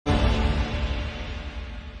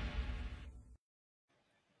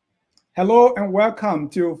Hello and welcome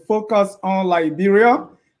to Focus on Liberia.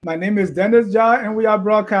 My name is Dennis Jar and we are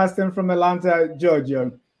broadcasting from Atlanta,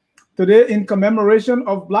 Georgia. Today, in commemoration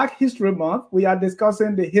of Black History Month, we are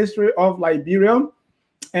discussing the history of Liberia.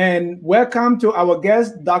 And welcome to our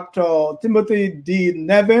guest, Dr. Timothy D.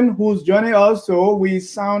 Nevin, who's joining us. So we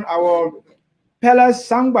sound our Pele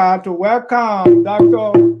Sangba to welcome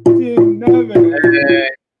Dr. T. Nevin. Hey.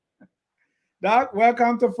 Doc,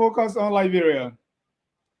 welcome to Focus on Liberia.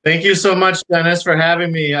 Thank you so much, Dennis, for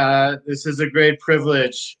having me. This is a great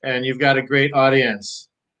privilege, and you've got a great audience.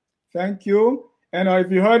 Thank you. And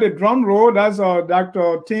if you heard the drum roll, that's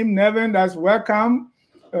Dr. Tim Nevin. That's welcome.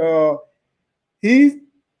 He's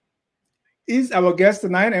our guest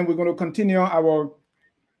tonight, and we're going to continue our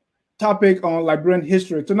topic on Liberian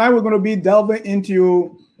history. Tonight, we're going to be delving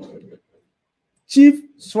into Chief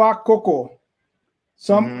Suakoko.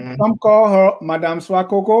 Some call her Madame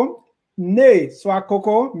Suakoko. Ne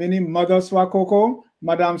Suakoko, meaning Mother Suakoko,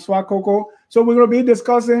 Madame Suakoko. So we're going to be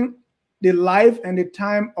discussing the life and the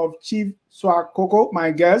time of Chief Suakoko.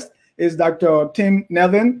 My guest is Dr. Tim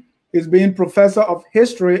Nevin. He's been professor of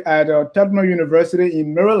history at Tubman University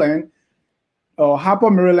in Maryland,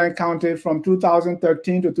 Harper, Maryland County from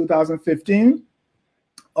 2013 to 2015.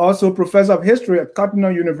 Also professor of history at Cotton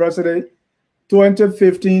University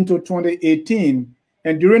 2015 to 2018.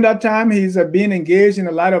 And during that time, he's been engaged in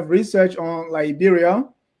a lot of research on Liberia.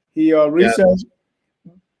 He researched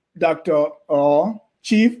Dr.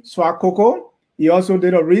 Chief Suakoko. He also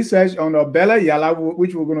did a research on Bella Yala,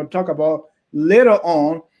 which we're going to talk about later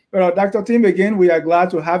on. But Dr. Tim, again, we are glad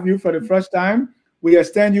to have you for the first time. We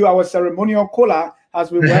extend you our ceremonial cola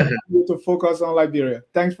as we welcome you to Focus on Liberia.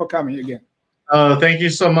 Thanks for coming again. Oh, thank you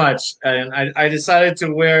so much. And I decided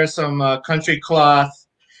to wear some country cloth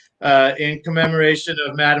in commemoration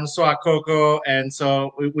of Madame Suakoko, and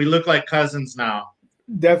so we look like cousins now.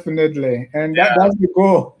 Definitely, and that's the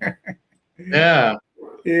goal. Yeah,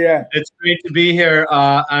 it's great to be here.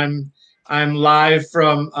 I'm live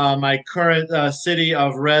from my current city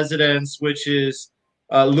of residence, which is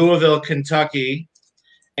Louisville, Kentucky,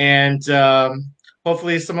 and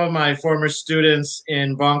hopefully some of my former students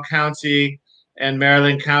in Bond County and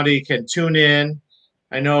Maryland County can tune in.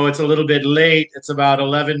 I know it's a little bit late. It's about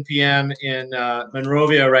 11 p.m. in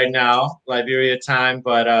Monrovia right now, Liberia time.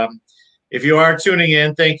 But if you are tuning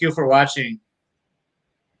in, thank you for watching.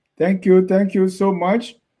 Thank you so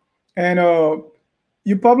much. And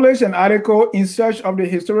you published an article in search of the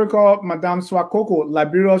historical Madame Suakoko,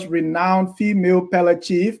 Liberia's renowned female Pele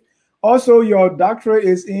chief. Also, your doctorate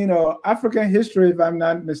is in African history, if I'm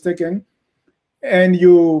not mistaken. And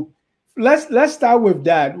let's start with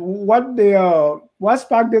that. What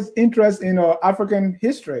sparked this interest in African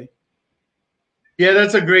history? Yeah,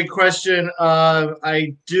 that's a great question.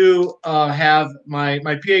 I do have my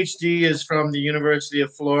PhD is from the University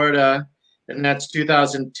of Florida, and that's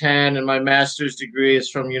 2010, and my master's degree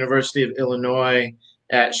is from University of Illinois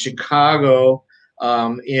at Chicago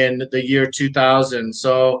in the year 2000.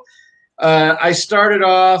 So I started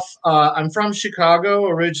off, I'm from Chicago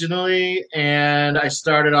originally, and I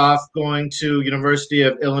started off going to University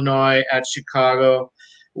of Illinois at Chicago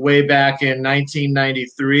way back in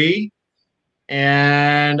 1993.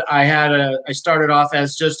 And I started off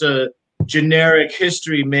as just a generic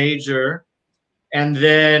history major. And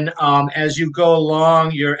then as you go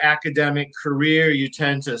along your academic career, you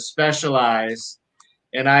tend to specialize.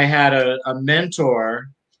 And I had a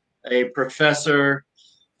mentor, a professor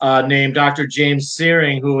named Dr. James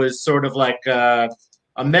Searing, who is sort of like a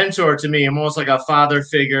mentor to me, almost like a father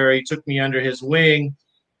figure. He took me under his wing,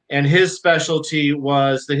 and his specialty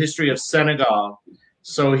was the history of Senegal.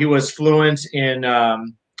 So he was fluent in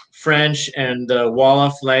French and the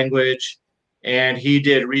Wolof language, and he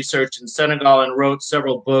did research in Senegal and wrote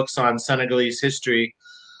several books on Senegalese history.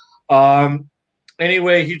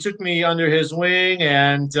 Anyway, he took me under his wing,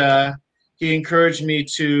 and he encouraged me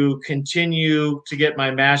to continue to get my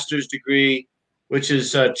master's degree, which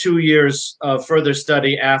is 2 years of further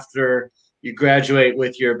study after you graduate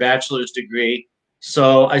with your bachelor's degree.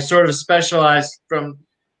 So I sort of specialized from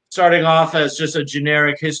starting off as just a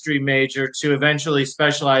generic history major to eventually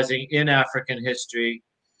specializing in African history.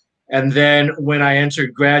 And then when I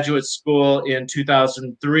entered graduate school in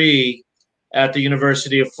 2003 at the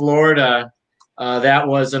University of Florida, that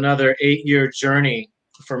was another 8-year journey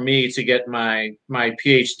for me to get my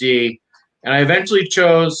PhD. And I eventually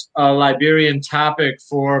chose a Liberian topic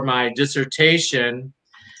for my dissertation.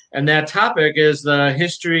 And that topic is the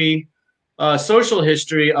history, social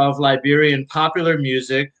history of Liberian popular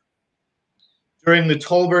music during the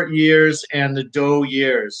Tolbert years and the Doe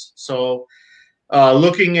years. So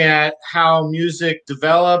looking at how music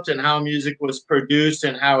developed and how music was produced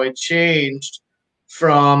and how it changed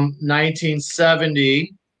from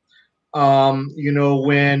 1970, you know,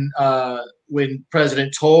 when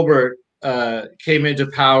President Tolbert came into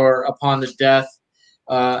power upon the death,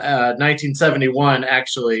 1971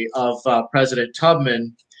 actually, of President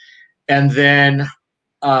Tubman, and then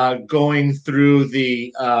going through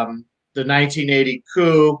the 1980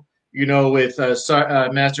 coup, you know, with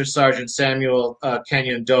Master Sergeant Samuel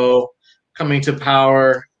Kenyon Doe coming to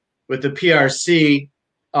power, with the PRC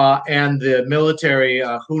and the military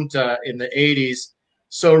junta in the 80s.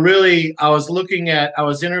 So really, I was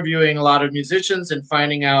interviewing a lot of musicians and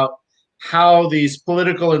finding out how these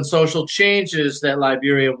political and social changes that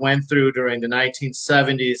Liberia went through during the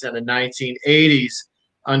 1970s and the 1980s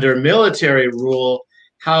under military rule,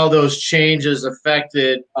 how those changes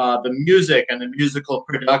affected the music and the musical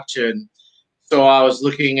production. So I was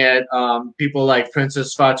looking at people like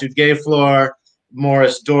Princess Fatu Gayflor,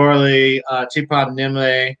 Morris Dorley, Tipan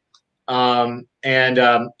Nimle, and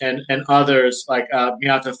others like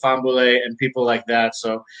Miata Fambule and people like that.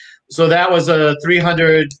 So that was a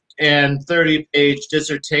 330-page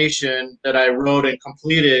dissertation that I wrote and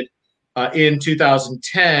completed in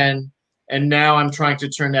 2010. And now I'm trying to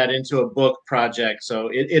turn that into a book project. So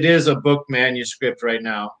it is a book manuscript right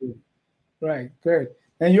now. Right, good.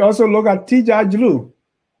 And you also look at Tijajlu.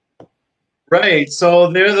 Right. So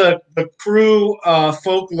they're the Kru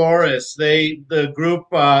folklorists. The group,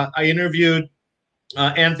 I interviewed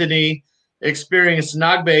Anthony Experienced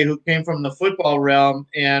Nagbe, who came from the football realm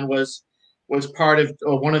and was part of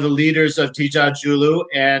one of the leaders of Tijajulu,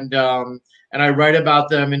 and I write about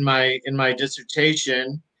them in my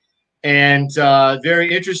dissertation. And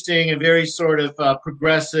very interesting and very sort of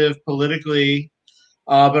progressive politically,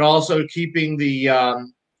 but also keeping the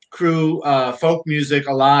Kru folk music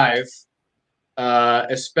alive,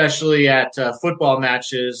 especially at football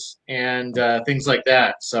matches and things like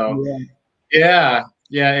that. So yeah,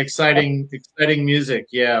 exciting music.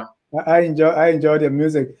 Yeah, I enjoy the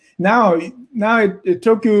music. Now it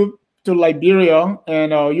took you to Liberia,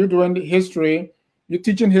 and you're doing history. You're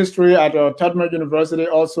teaching history at Tubman University,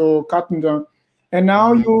 also Cottington, and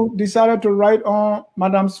now you decided to write on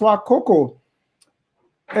Madame Suakoko.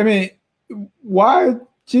 I mean, why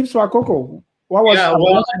Chief Suakoko? What was? Yeah,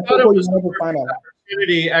 well, I thought it was a perfect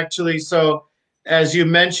opportunity, actually. So, as you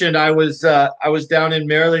mentioned, I was down in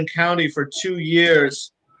Maryland County for 2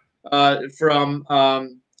 years, from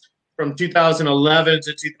 2011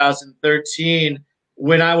 to 2013.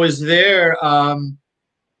 When I was there,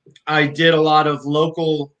 I did a lot of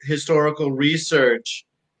local historical research.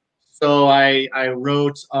 So I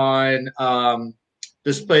wrote on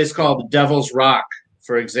this place called Devil's Rock,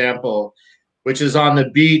 for example, which is on the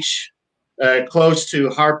beach close to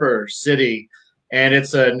Harper City. And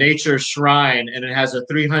it's a nature shrine, and it has a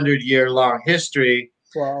 300-year-long history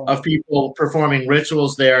of people performing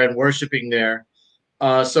rituals there and worshiping there.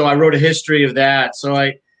 So I wrote a history of that. So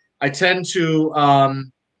I tend to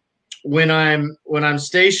when I'm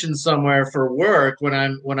stationed somewhere for work, when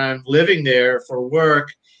I'm living there for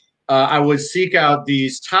work, I would seek out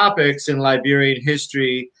these topics in Liberian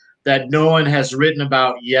history that no one has written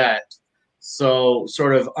about yet. So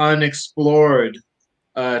sort of unexplored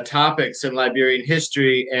topics in Liberian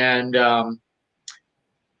history, and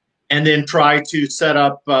then try to set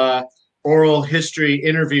up oral history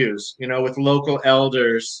interviews, you know, with local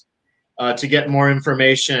elders to get more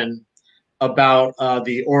information about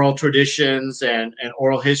the oral traditions and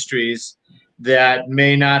oral histories that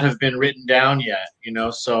may not have been written down yet, you know.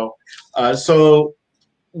 So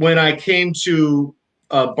when I came to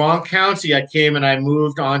Bonk County, I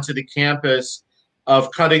moved onto the campus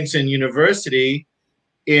of Cuttington University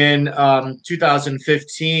in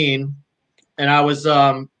 2015, and I was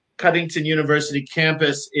Cuttington University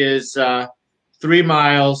campus is 3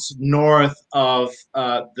 miles north of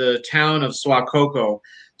the town of Suakoko.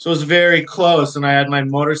 So it was very close, and I had my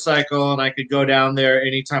motorcycle, and I could go down there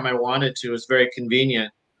anytime I wanted to. It was very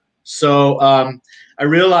convenient. So I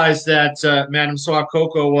realized that Madame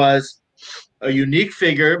Suakoko was a unique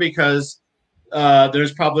figure because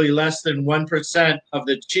there's probably less than 1% of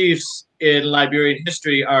the chiefs in Liberian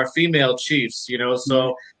history are female chiefs, you know,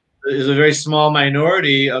 so there's a very small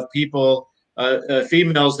minority of people,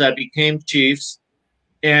 females, that became chiefs.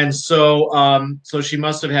 And so so she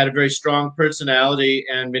must have had a very strong personality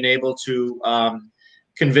and been able to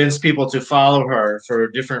convince people to follow her for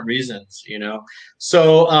different reasons, you know.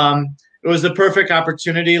 So it was the perfect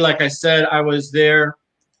opportunity. Like I said, I was there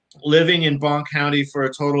living in Bonk County for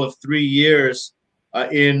a total of 3 years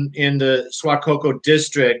in the Suakoko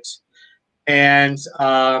district. And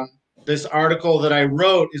the this article that I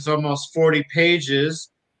wrote is almost 40 pages.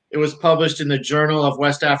 It was published in the Journal of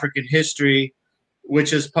West African History,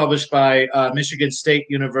 which is published by Michigan State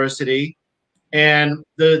University. And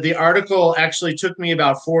the article actually took me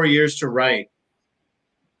about 4 years to write.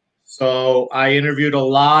 So I interviewed a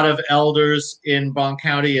lot of elders in Bong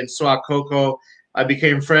County and Suakoko. I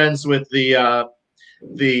became friends with the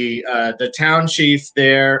town chief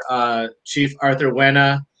there, Chief Arthur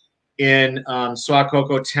Wena in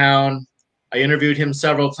Suakoko town. I interviewed him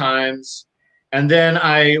several times. And then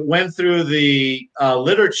I went through the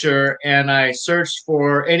literature and I searched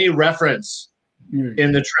for any reference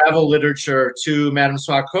in the travel literature to Madame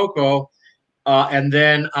Suakoko. And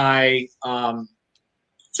then I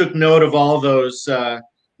took note of all those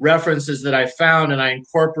references that I found, and I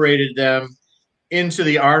incorporated them into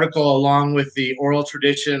the article along with the oral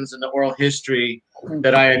traditions and the oral history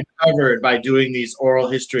that I uncovered by doing these oral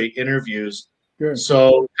history interviews. Good.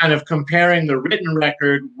 So kind of comparing the written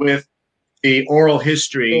record with the oral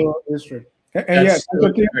history. Oral history. And yes,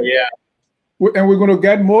 yeah. And we're going to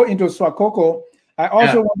get more into Suakoko. I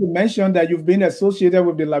also want to mention that you've been associated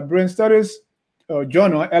with the Liberian Studies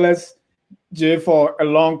Journal, LSJ, for a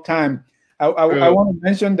long time. I want to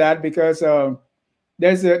mention that because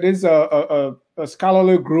there's a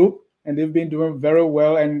scholarly group, and they've been doing very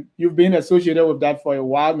well, and you've been associated with that for a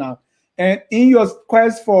while now. And in your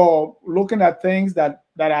quest for looking at things that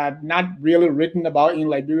are not really written about in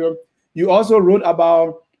Liberia, you also wrote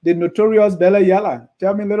about the notorious Bella Yala.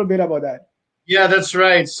 Tell me a little bit about that. Yeah, that's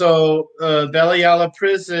right. So Bella Yala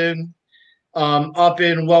prison up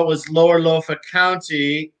in what was Lower Lofa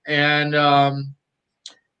County, and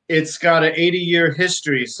it's got an 80-year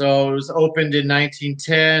history. So it was opened in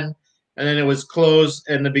 1910, and then it was closed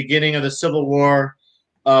in the beginning of the Civil War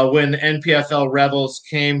when the NPFL rebels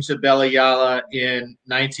came to Bella Yala in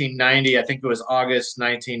 1990. I think it was August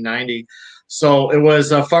 1990. So it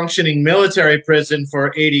was a functioning military prison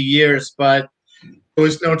for 80 years, but it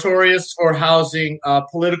was notorious for housing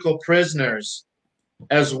political prisoners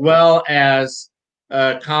as well as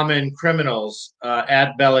common criminals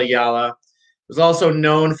at Bella Yala. It was also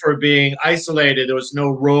known for being isolated. There was no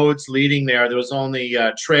roads leading there. There was only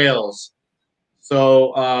trails.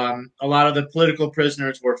 So a lot of the political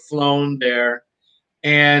prisoners were flown there.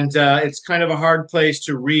 And it's kind of a hard place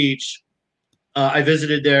to reach. I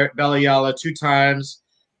visited there, Bella Yala, 2 times,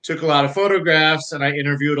 took a lot of photographs, and I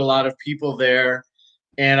interviewed a lot of people there.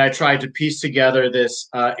 And I tried to piece together this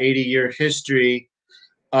 80-year history,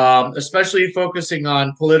 especially focusing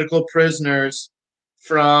on political prisoners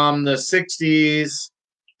from the 60s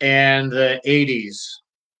and the 80s.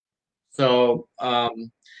 So a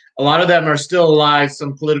lot of them are still alive,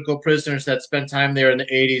 some political prisoners that spent time there in the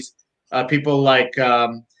 80s, people like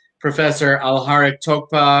Professor Alharik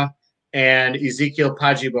Tokpa and Ezekiel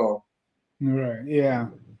Pajibo. Right, yeah.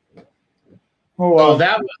 Oh, wow. So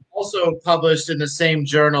that was also published in the same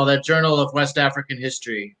journal, that Journal of West African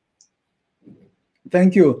History.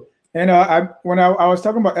 Thank you. And when I was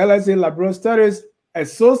talking about LSA Liberal Studies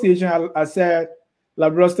Association, I said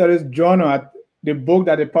Liberal Studies Journal, the book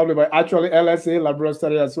that they published, but actually LSA Liberal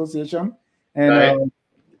Studies Association. And right.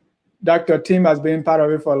 Dr. Tim has been part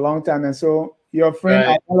of it for a long time. And so your friend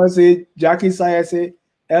right. at LSA, Jackie Sayase,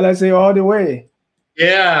 LSA all the way.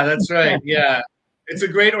 Yeah, that's right. Yeah. It's a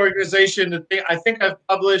great organization. I think I've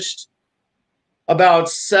published about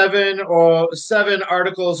 7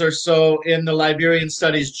 articles or so in the Liberian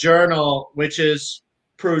Studies Journal, which is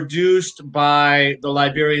produced by the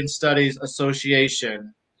Liberian Studies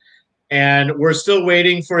Association. And we're still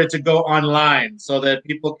waiting for it to go online so that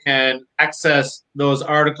people can access those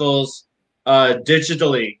articles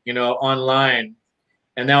digitally, online.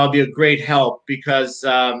 And that would be a great help because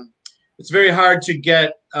it's very hard to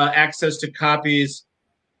get access to copies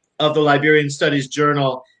of the Liberian Studies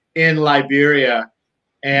Journal in Liberia.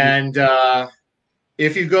 And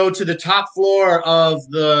if you go to the top floor of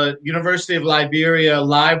the University of Liberia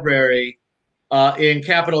library in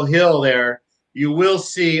Capitol Hill there, you will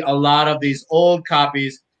see a lot of these old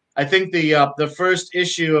copies. I think the first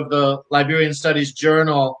issue of the Liberian Studies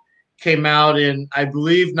Journal came out in, I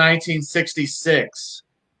believe, 1966.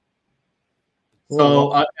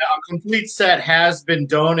 So a complete set has been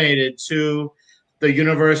donated to the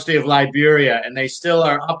University of Liberia, and they still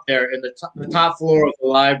are up there in the top floor of the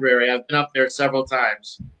library. I've been up there several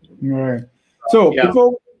times. All right. So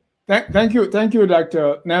before, thank you,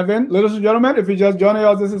 Dr. Nevin. Ladies and gentlemen, if you just joined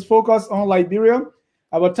us, this is Focus on Liberia.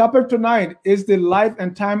 Our topic tonight is the life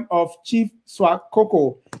and time of Chief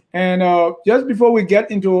Suakoko. And just before we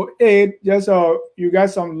get into it, just you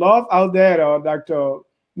guys some love out there, Dr.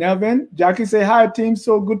 Nevin. Jackie say hi, team.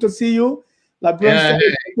 So good to see you. Liberian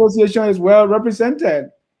Studies Association is well represented.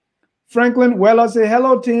 Franklin Weller say,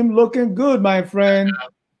 hello team, looking good, my friend.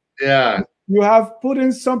 Yeah. You have put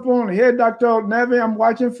in something here, Dr. Nevin. I'm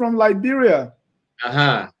watching from Liberia.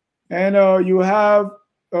 And you have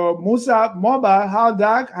Musa Moba. How,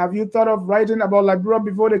 Doc? Have you thought of writing about Liberia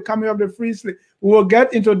before the coming of the free slave? We will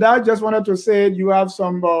get into that. Just wanted to say you have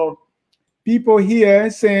some people here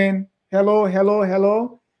saying hello, hello,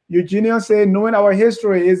 hello. Eugenia say knowing our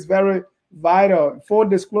history is very vital. Full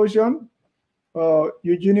disclosure,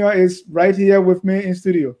 Eugenia is right here with me in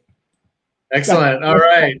studio. Excellent. All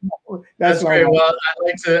right. That's great. Well,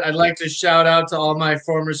 I'd like to shout out to all my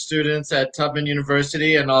former students at Tubman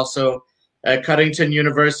University and also at Cuttington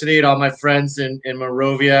University, and all my friends in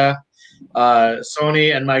Monrovia,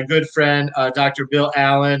 Sony, and my good friend Dr. Bill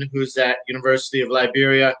Allen, who's at University of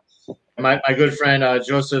Liberia. My good friend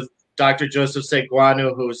Dr. Joseph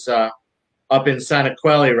Seguanu, who's up in Santa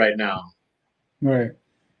Quelli right now. Right.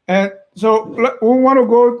 And so we want to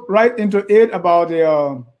go right into it about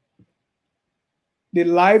the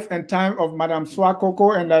life and time of Madame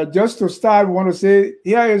Suakoko. And just to start, we want to say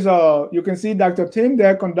here is you can see Dr. Tim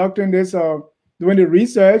there conducting this, doing the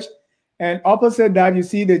research, and opposite that you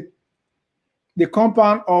see the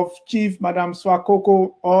compound of Chief Madame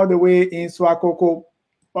Suakoko all the way in Suakoko,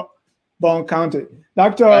 Bon County.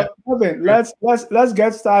 Dr. Nevin, let's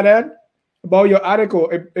get started about your article,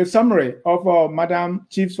 a summary of Madame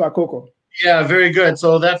Chief Suakoko. Yeah, very good.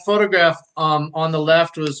 So that photograph on the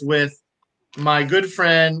left was with my good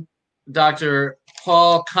friend, Dr.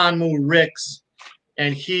 Paul Kanmu Ricks,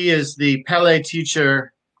 and he is the Pele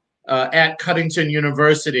teacher at Cuttington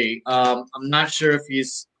University. I'm not sure if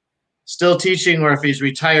he's still teaching or if he's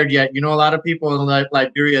retired yet. You know, a lot of people in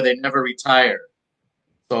Liberia, they never retire.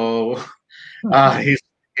 So he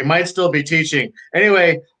might still be teaching.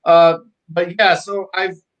 Anyway, but yeah, so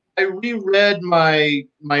I reread my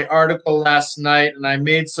article last night, and I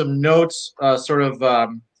made some notes,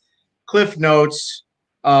 cliff notes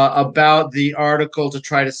about the article to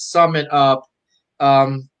try to sum it up.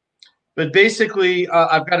 But basically,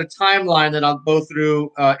 I've got a timeline that I'll go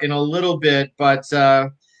through in a little bit. But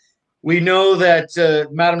we know that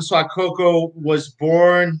Madame Suakoko was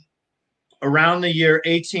born around the year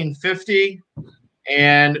 1850,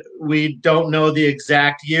 and we don't know the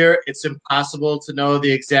exact year. It's impossible to know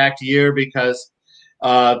the exact year because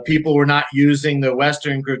people were not using the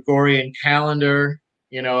Western Gregorian calendar,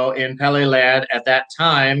 you know, in Pele land at that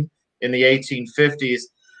time in the 1850s.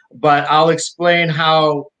 But I'll explain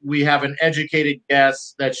how we have an educated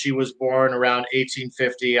guess that she was born around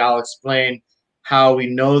 1850. I'll explain how we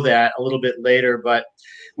know that a little bit later. But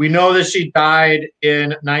we know that she died in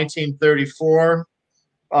 1934,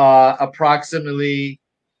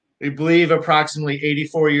 we believe approximately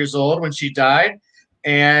 84 years old when she died.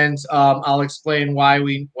 And I'll explain why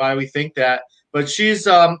we think that. But she's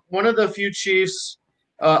one of the few chiefs,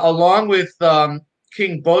 along with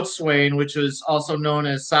King Boatswain, which was also known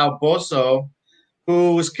as Sao Boso,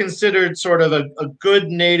 who was considered sort of a good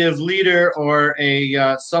native leader, or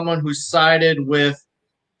someone who sided with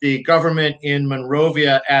the government in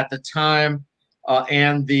Monrovia at the time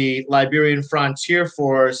and the Liberian Frontier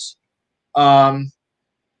Force. And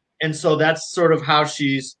so that's sort of how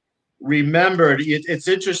she's remembered. It's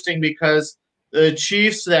interesting because the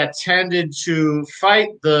chiefs that tended to fight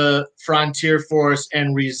the Frontier Force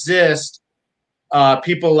and resist,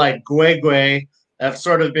 people like Gwegwe, have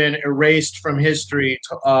sort of been erased from history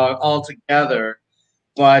altogether.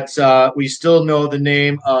 But we still know the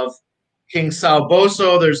name of King Sao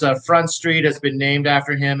Boso. There's a front street has been named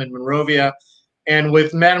after him in Monrovia. And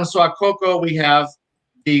with Madame Suakoko, we have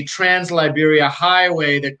the Trans-Liberia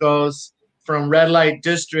Highway that goes from Red Light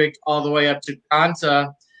District all the way up to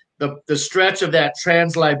Ganta. The stretch of that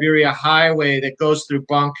Trans-Liberia Highway that goes through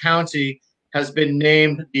Bon County has been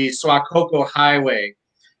named the Suakoko Highway.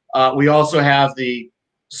 We also have the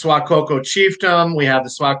Suakoko Chiefdom. We have the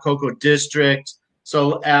Suakoko District.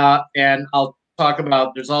 So, and I'll talk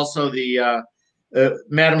about, there's also the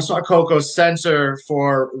Madame Suakoko Center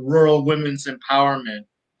for Rural Women's Empowerment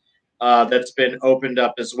that's been opened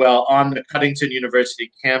up as well on the Cuttington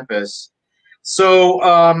University campus.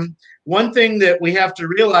 So one thing that we have to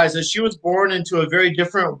realize is she was born into a very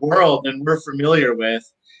different world than we're familiar with.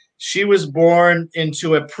 She was born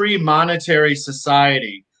into a pre-monetary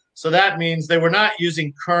society. So that means they were not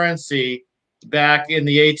using currency back in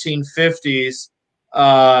the 1850s.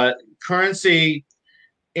 Currency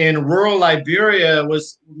in rural Liberia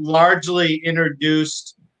was largely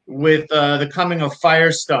introduced with the coming of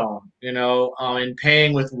Firestone, you know, and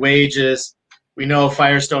paying with wages. We know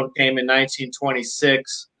Firestone came in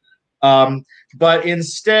 1926. But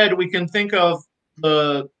instead, we can think of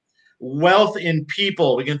the wealth in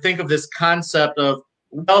people. We can think of this concept of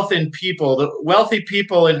wealth in people. The wealthy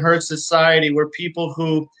people in her society were people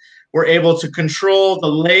who were able to control the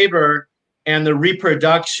labor and the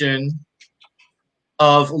reproduction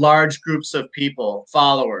of large groups of people,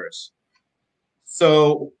 followers.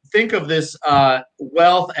 So think of this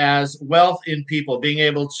wealth as wealth in people, being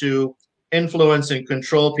able to influence and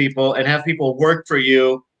control people and have people work for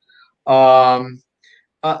you.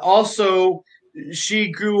 Also, she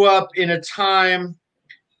grew up in a time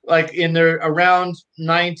like in the around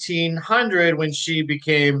 1900 when she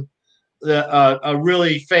became a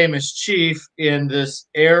really famous chief in this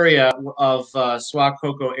area of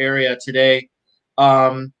Suakoko area today.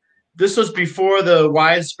 This was before the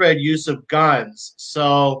widespread use of guns.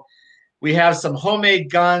 So we have some homemade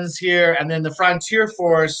guns here, and then the Frontier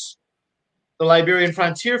Force, the Liberian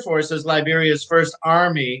Frontier Force is Liberia's first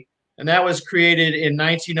army, and that was created in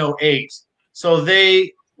 1908. So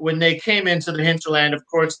when they came into the hinterland, of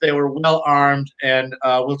course, they were well armed, and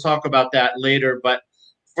we'll talk about that later. But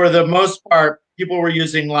for the most part, people were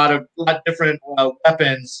using a lot different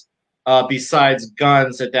weapons besides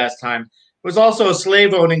guns at that time. It was also a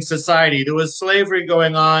slave-owning society. There was slavery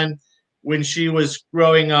going on when she was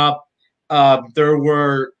growing up. There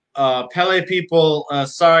were Pele people,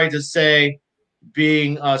 sorry to say,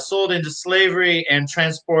 being sold into slavery and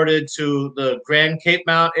transported to the Grand Cape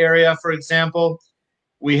Mount area, for example.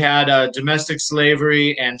 We had domestic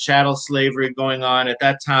slavery and chattel slavery going on at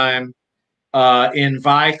that time in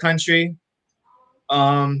Vai country.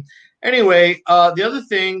 Anyway, the other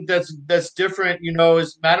thing that's different,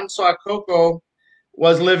 is Madame Suakoko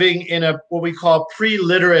was living in what we call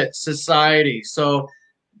pre-literate society. So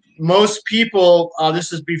most people,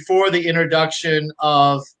 this is before the introduction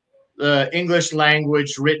of the English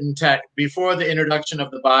language written text, before the introduction of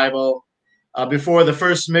the Bible, before the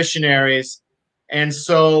first missionaries. And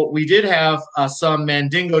so we did have some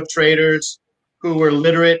Mandingo traders who were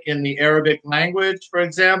literate in the Arabic language, for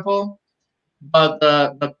example. But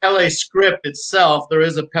the Pele script itself, there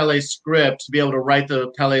is a Pele script to be able to write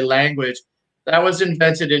the Pele language. That was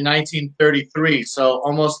invented in 1933, so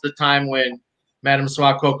almost the time when Madame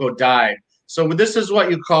Suakoko died. So this is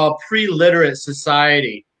what you call pre-literate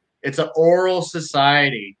society. It's an oral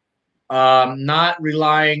society, not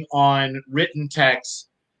relying on written texts,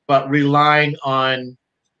 but relying on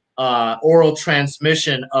oral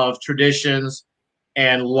transmission of traditions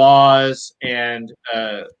and laws and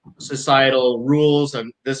societal rules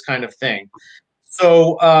and this kind of thing.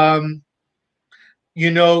 So,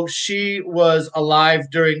 she was alive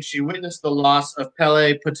she witnessed the loss of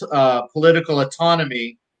Pele political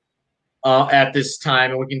autonomy at this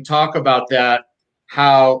time. And we can talk about that,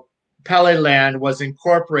 how Pele land was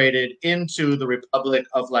incorporated into the Republic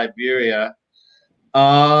of Liberia.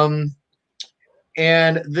 And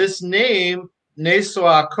this name,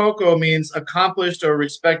 Suakoko, means accomplished or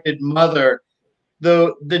respected mother.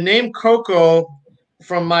 The name Koko,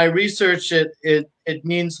 from my research, it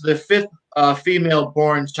means the fifth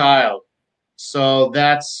female-born child. So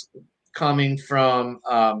that's coming from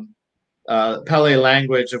Pele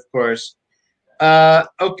language, of course.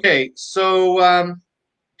 Okay, so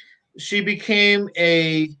she became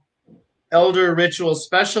a elder ritual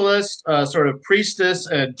specialist, sort of priestess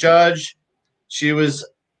and judge. She was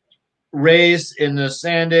raised in the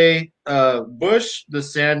Sande bush, the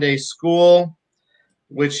Sande school,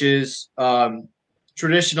 which is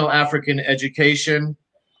traditional African education.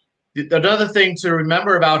 Another thing to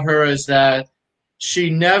remember about her is that she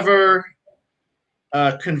never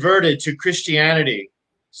converted to Christianity.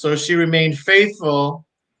 So she remained faithful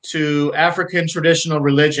to African traditional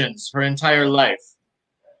religions her entire life.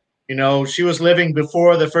 She was living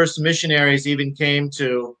before the first missionaries even came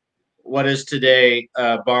to what is today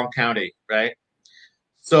Bong County, right?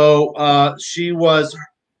 So she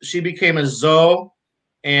became a Zo,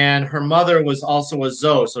 and her mother was also a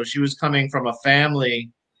Zo. So she was coming from a family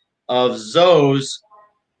of Zos,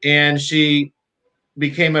 and she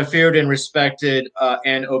became a feared and respected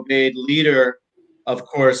and obeyed leader, of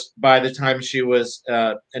course, by the time she was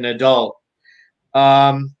an adult.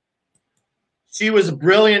 She was a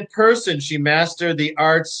brilliant person. She mastered the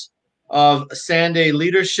arts of Sande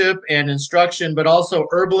leadership and instruction, but also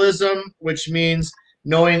herbalism, which means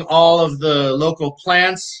knowing all of the local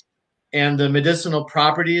plants and the medicinal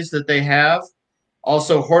properties that they have.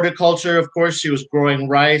 Also horticulture, of course, she was growing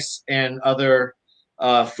rice and other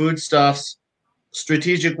foodstuffs.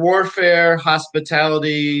 Strategic warfare,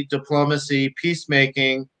 hospitality, diplomacy,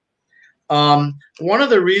 peacemaking. One of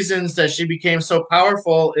the reasons that she became so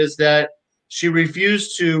powerful is that she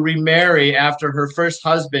refused to remarry after her first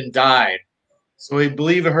husband died. So we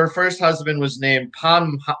believe her first husband was named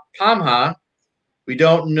Pamha. We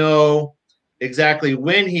don't know exactly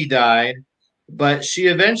when he died, but she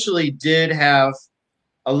eventually did have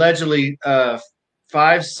allegedly 5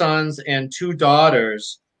 sons and 2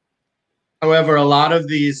 daughters. However, a lot of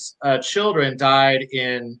these children died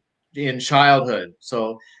in childhood.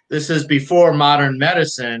 So this is before modern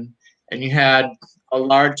medicine, and you had a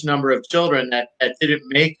large number of children that didn't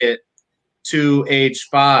make it to age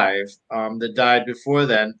 5 that died before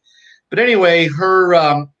then. But anyway,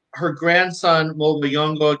 her grandson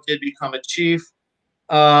Mogoyongo did become a chief,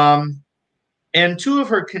 and 2 of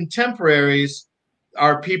her contemporaries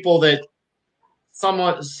are people that some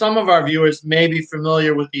of our viewers may be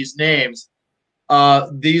familiar with these names.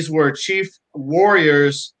 These were chief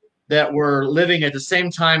warriors that were living at the same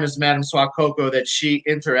time as Madame Suakoko that she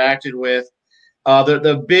interacted with.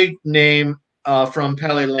 The big name from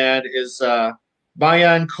Pele land is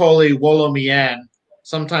Bayan Koli Wolomien,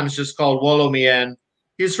 sometimes just called Wolomien.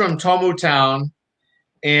 He's from Tomu Town,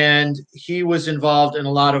 and he was involved in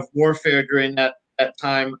a lot of warfare during that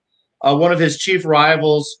time. One of his chief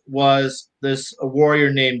rivals was this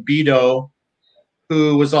warrior named Bido,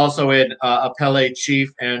 who was also a Pele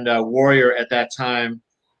chief and a warrior at that time.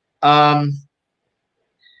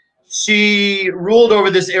 She ruled over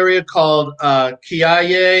this area called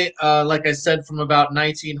Kiaye, like I said, from about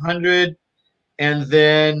 1900, and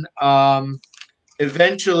then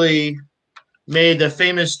eventually made the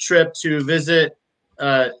famous trip to visit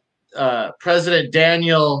President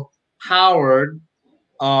Daniel Howard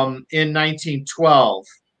in 1912.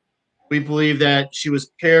 We believe that she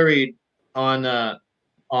was carried on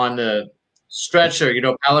the stretcher,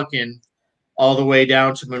 Pelican, all the way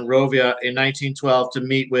down to Monrovia in 1912 to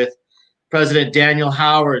meet with President Daniel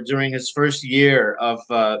Howard during his first year of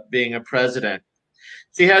being a president.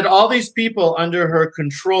 She had all these people under her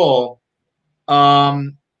control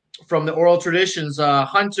from the oral traditions,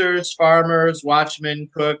 hunters, farmers, watchmen,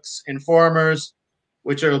 cooks, informers,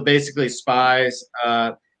 which are basically spies,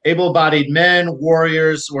 able-bodied men,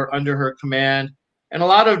 warriors were under her command, and a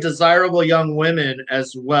lot of desirable young women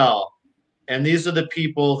as well. And these are the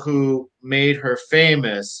people who made her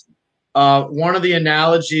famous. One of the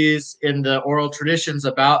analogies in the oral traditions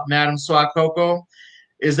about Madame Suakoko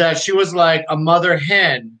is that she was like a mother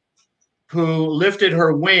hen who lifted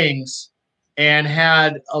her wings and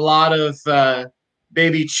had a lot of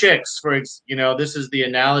baby chicks, this is the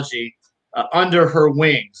analogy, under her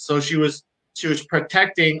wings. So she was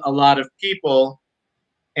protecting a lot of people,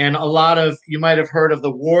 and a lot of, you might have heard of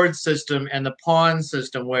the ward system and the pawn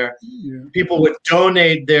system, where people would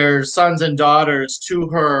donate their sons and daughters to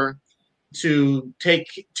her to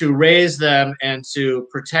raise them and to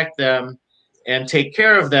protect them and take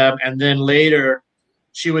care of them, and then later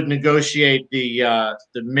she would negotiate the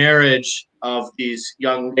marriage of these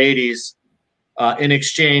young ladies in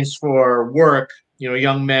exchange for work.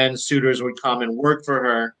 Young men, suitors would come and work for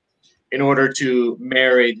her in order to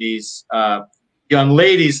marry these young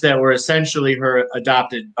ladies that were essentially her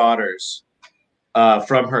adopted daughters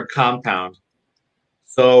from her compound.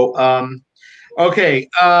 So, okay.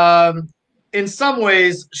 In some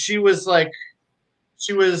ways,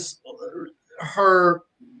 her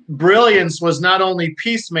brilliance was not only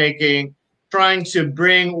peacemaking, trying to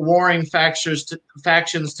bring warring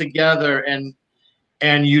factions together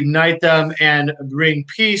and unite them and bring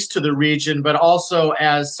peace to the region, but also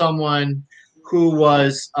as someone who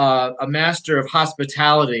was a master of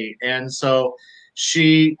hospitality. And so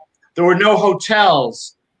there were no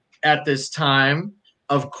hotels at this time.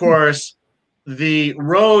 Of course, the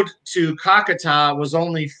road to Kakata was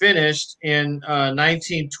only finished in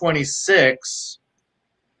 1926,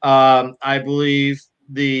 I believe.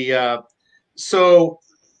 So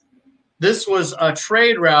this was a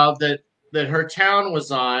trade route that her town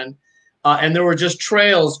was on, and there were just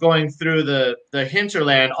trails going through the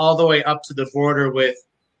hinterland all the way up to the border with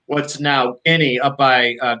what's now Guinea, up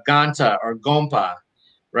by Ganta or Gompa,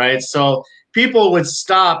 right? So people would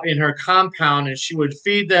stop in her compound, and she would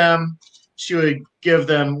feed them. She would give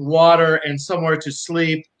them water and somewhere to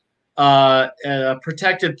sleep, at a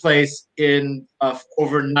protected place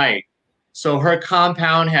overnight. So her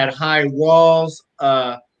compound had high walls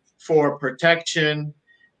for protection,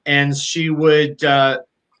 and she would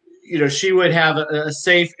have a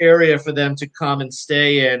safe area for them to come and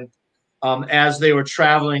stay in as they were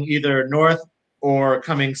traveling either north or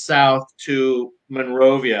coming south to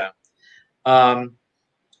Monrovia.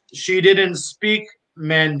 She didn't speak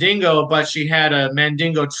Mandingo, but she had a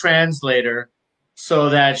Mandingo translator so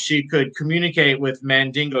that she could communicate with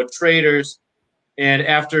Mandingo traders And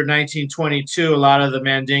after 1922, a lot of the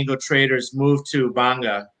Mandingo traders moved to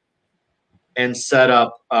Banga and set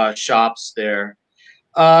up shops there.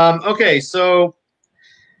 Okay, so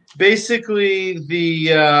basically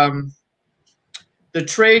the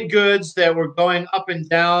trade goods that were going up and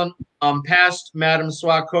down past Madame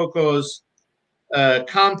Suakoko's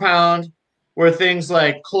compound were things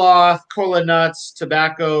like cloth, cola nuts,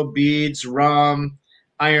 tobacco, beads, rum,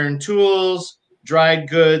 iron tools, dried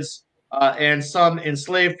goods, and some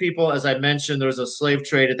enslaved people. As I mentioned, there was a slave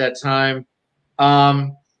trade at that time.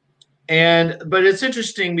 But it's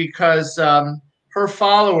interesting because her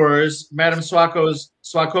followers, Madame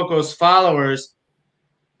Suakoko's followers,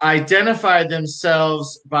 identified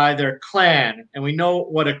themselves by their clan. And we know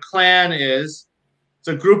what a clan is. It's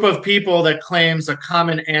a group of people that claims a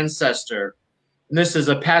common ancestor. And this is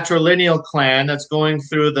a patrilineal clan that's going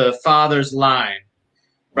through the father's line,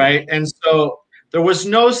 right? And so there was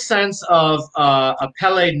no sense of a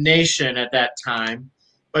Pele nation at that time,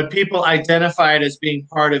 but people identified as being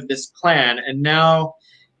part of this clan. And now,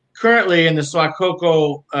 currently in the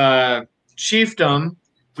Suakoko chiefdom,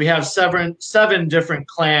 we have seven different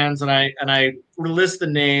clans, and I list the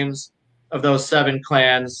names of those 7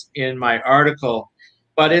 clans in my article.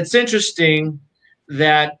 But it's interesting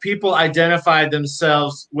that people identified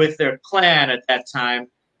themselves with their clan at that time.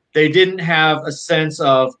 They didn't have a sense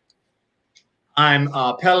of, I'm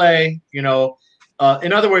Pele, you know.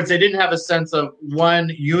 In other words, they didn't have a sense of one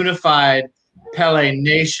unified Pele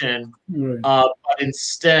nation, Right. but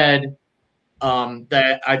instead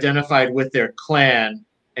that identified with their clan.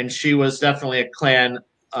 And she was definitely a clan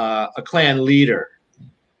leader.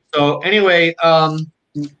 So anyway,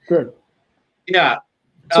 Good. yeah,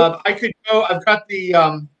 So, I could go. I've got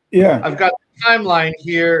the yeah. timeline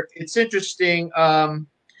here. It's interesting.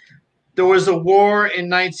 There was a war in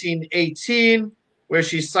 1918 where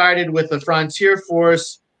she sided with the frontier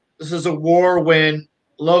force. This is a war when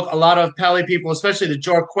a lot of Pele people, especially the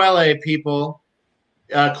Jorquele people,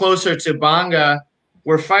 closer to Banga,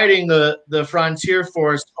 were fighting the frontier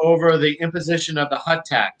force over the imposition of the hut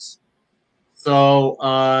tax. So,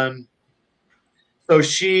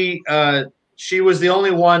 she was the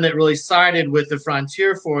only one that really sided with the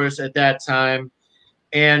frontier force at that time.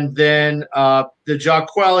 And then the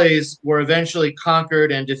Jorqueles were eventually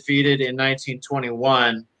conquered and defeated in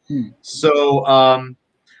 1921. So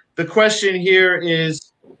the question here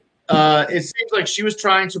is, it seems like she was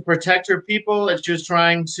trying to protect her people, and she was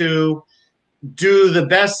trying to do the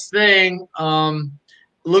best thing,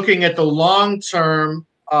 looking at the long-term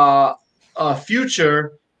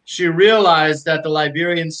future. She realized that the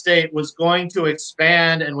Liberian state was going to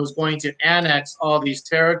expand and was going to annex all these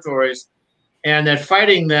territories, and that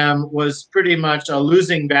fighting them was pretty much a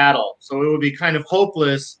losing battle. So it would be kind of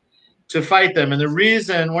hopeless to fight them.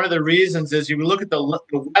 And one of the reasons is, you look at the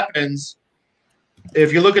weapons.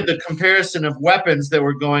 If you look at the comparison of weapons that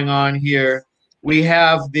were going on here, we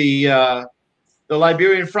have the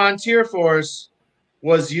Liberian Frontier Force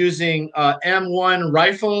was using M1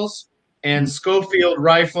 rifles and Schofield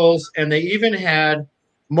rifles, and they even had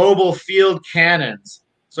mobile field cannons.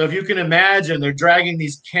 So if you can imagine, they're dragging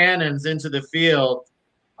these cannons into the field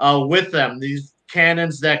with them, these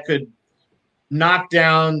cannons that could knock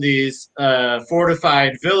down these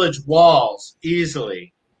fortified village walls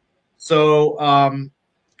easily. So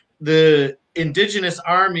the indigenous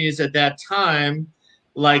armies at that time,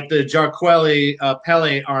 like the Jorquele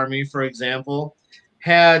Pele army, for example,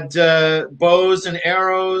 had bows and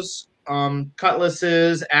arrows,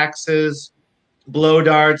 cutlasses, axes, blow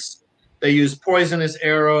darts. They used poisonous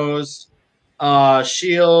arrows,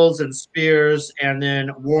 shields and spears, and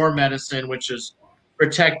then war medicine, which is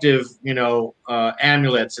protective,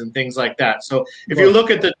 amulets and things like that. So if you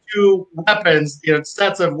look at the 2 weapons,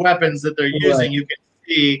 sets of weapons that they're using, you can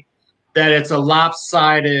see that it's a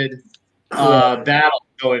lopsided battle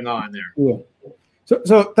going on there. Yeah.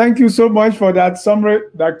 So thank you so much for that summary,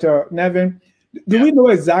 Dr. Nevin. Do we know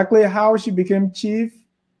exactly how she became chief?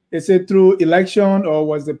 Is it through election, or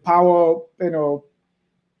was the power,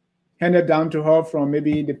 handed down to her from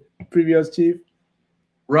maybe the previous chief?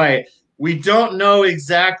 Right. We don't know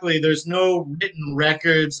exactly. There's no written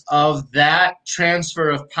records of that transfer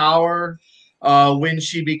of power when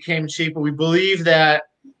she became chief. But we believe that,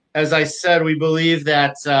 as I said,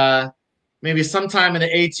 maybe sometime in the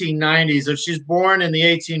 1890s. If she's born in the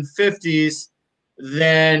 1850s,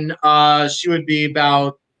 then she would be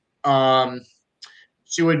about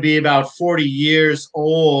 40 years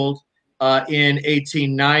old in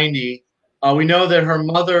 1890. We know that her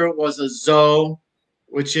mother was a Zo,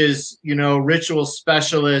 which is, ritual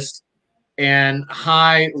specialist and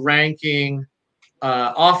high-ranking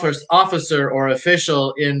officer or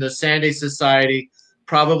official in the Sande Society,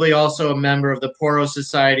 probably also a member of the Poro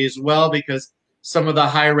Society as well, because some of the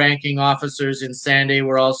high-ranking officers in Sande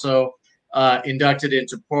were also inducted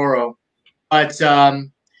into Poro. But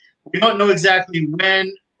we don't know exactly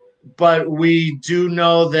when, but we do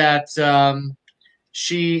know that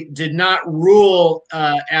she did not rule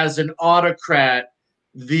as an autocrat.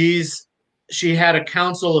 She had a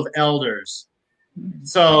council of elders.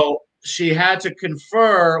 So she had to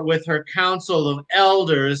confer with her council of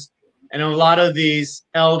elders, and a lot of these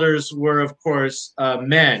elders were, of course,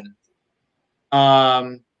 men.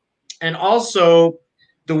 And also,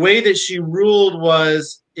 the way that she ruled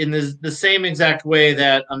was in the same exact way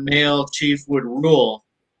that a male chief would rule.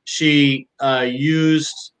 She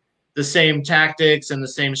used the same tactics and the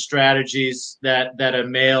same strategies that a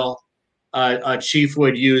male chief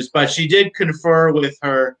would use, but she did confer with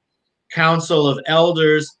her council of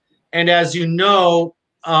elders. And as you know,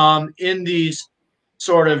 in these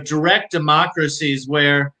sort of direct democracies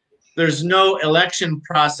where there's no election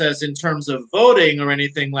process in terms of voting or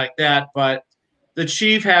anything like that, but the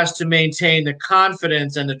chief has to maintain the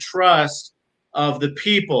confidence and the trust of the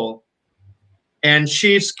people. And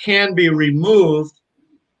chiefs can be removed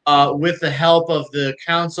with the help of the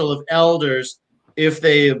council of elders if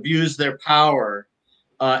they abuse their power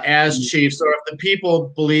as chiefs, or if the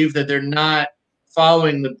people believe that they're not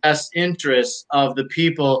following the best interests of the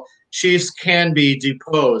people, chiefs can be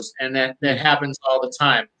deposed, and that happens all the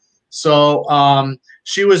time. So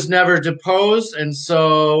she was never deposed, and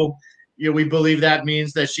so we believe that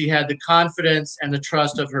means that she had the confidence and the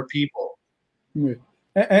trust of her people. Yeah.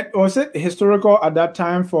 And was it historical at that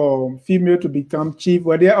time for female to become chief?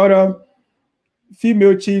 Were there other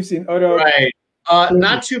female chiefs in other? Right.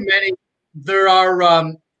 Not too many. There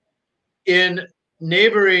are in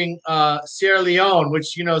neighboring Sierra Leone,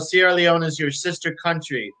 which, Sierra Leone is your sister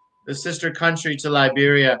country, the sister country to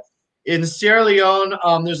Liberia. In Sierra Leone,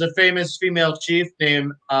 there's a famous female chief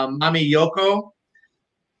named Mami Yoko,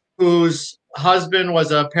 whose husband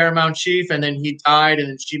was a paramount chief, and then he died, and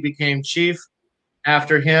then she became chief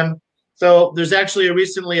after him. So there's actually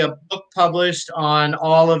recently a book published on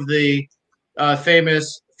all of the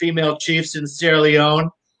famous female chiefs in Sierra Leone.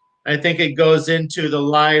 I think it goes into the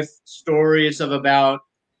life stories of about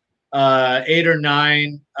 8 or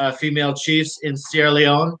 9 female chiefs in Sierra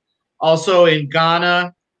Leone. Also in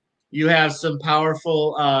Ghana, you have some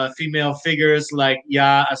powerful female figures like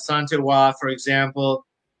Ya Asantewa, for example,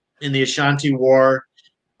 in the Ashanti War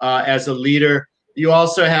as a leader. You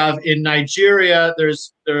also have in Nigeria, there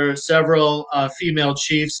are several female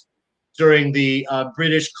chiefs during the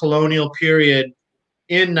British colonial period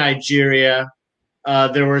in Nigeria.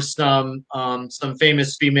 There were some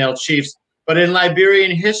famous female chiefs, but in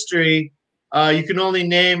Liberian history, you can only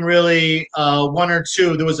name really 1 or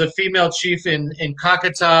 2. There was a female chief in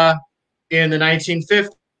Kakata in the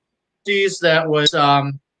 1950s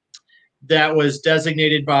that was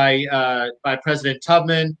designated by President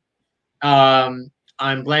Tubman. I'm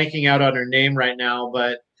blanking out on her name right now,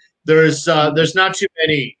 but there's not too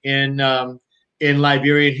many in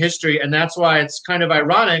Liberian history, and that's why it's kind of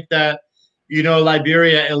ironic that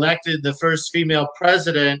Liberia elected the first female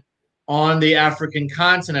president on the African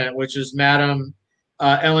continent, which is Madam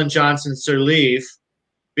Ellen Johnson Sirleaf,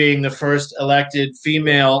 being the first elected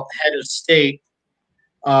female head of state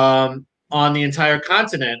on the entire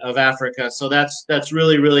continent of Africa. So that's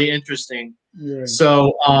really, really interesting. Yeah.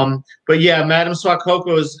 So, but yeah, Madam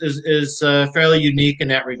Suakoko is fairly unique in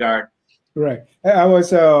that regard. Right. I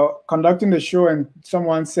was conducting the show, and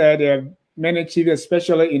someone said many chiefs,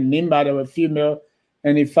 especially in Nimba, they were female.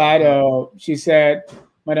 And in fact, she said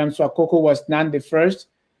Madam Suakoko was not the first.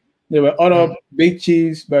 There were other big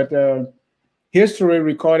chiefs, but history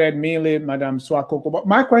recorded mainly Madam Suakoko. But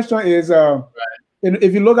my question is,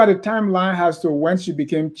 if you look at the timeline as to when she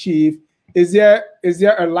became chief, is there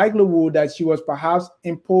a likelihood that she was perhaps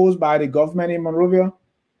imposed by the government in Monrovia?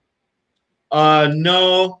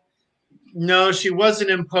 No, she wasn't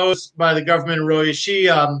imposed by the government in Monrovia.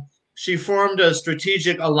 She formed a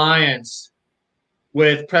strategic alliance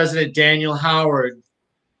with President Daniel Howard.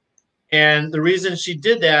 And the reason she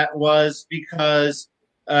did that was because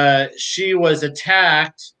she was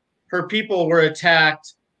attacked. Her people were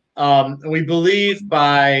attacked, we believe,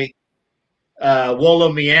 by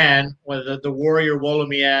Wolomian, the warrior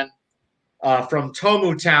Wolomian from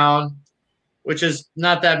Tomu Town, which is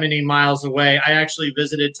not that many miles away. I actually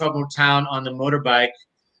visited Tomu Town on the motorbike,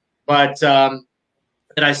 but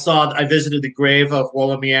and I visited the grave of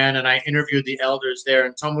Wolomian, and I interviewed the elders there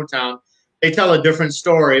in Tomu Town. They tell a different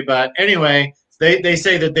story, but anyway, they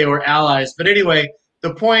say that they were allies. But anyway,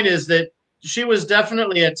 the point is that she was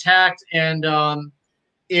definitely attacked, and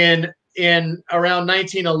in around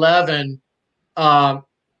 1911,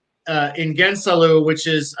 in Gensalu, which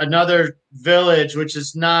is another village, which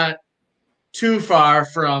is not too far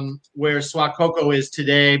from where Suakoko is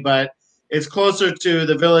today, but it's closer to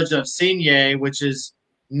the village of Sinye, which is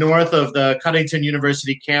north of the Cuttington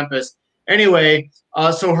University campus. Anyway,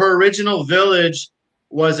 so her original village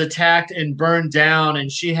was attacked and burned down,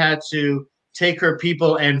 and she had to take her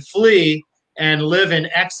people and flee and live in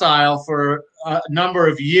exile for a number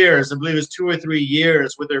of years. I believe it was 2 or 3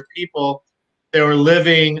 years with her people. They were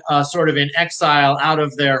living sort of in exile out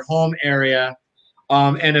of their home area.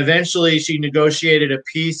 And eventually she negotiated a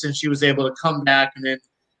peace, and she was able to come back, and then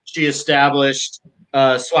she established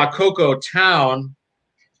Suakoko town.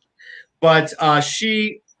 But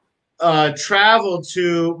she traveled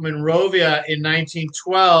to Monrovia in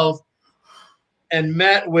 1912 and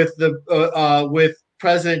met with with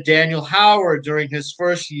President Daniel Howard during his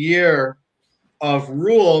first year of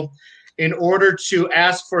rule in order to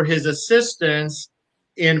ask for his assistance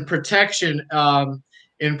in protection,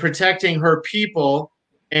 in protecting her people.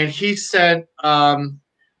 And he sent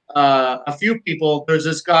a few people. There's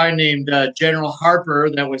this guy named General Harper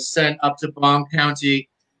that was sent up to Bong County,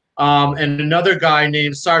 and another guy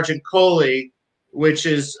named Sergeant Coley, which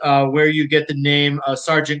is where you get the name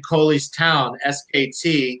Sergeant Coley's Town,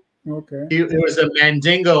 SKT. Okay. He was a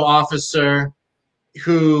Mandingo officer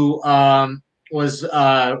who was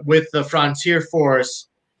with the Frontier Force,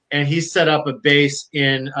 and he set up a base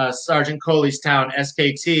in Sergeant Coley's Town,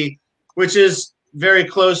 SKT, which is very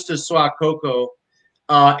close to Suakoko.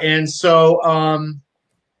 And so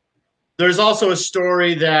there's also a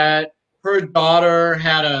story that her daughter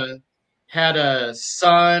had a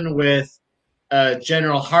son with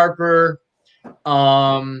General Harper.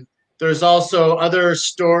 There's also other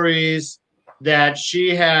stories that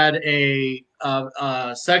she had a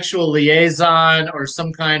sexual liaison or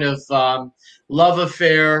some kind of love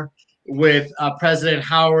affair with President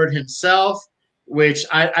Howard himself, which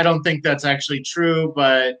I don't think that's actually true,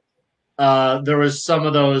 but there was some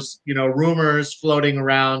of those, rumors floating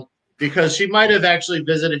around because she might have actually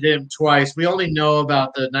visited him twice. We only know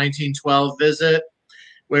about the 1912 visit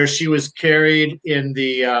where she was carried in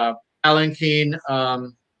the palanquin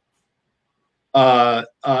all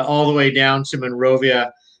the way down to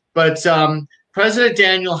Monrovia. But President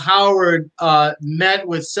Daniel Howard met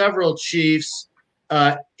with several chiefs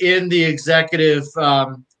in the executive,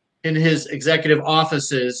 in his executive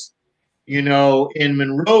offices, in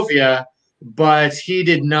Monrovia, but he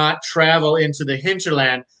did not travel into the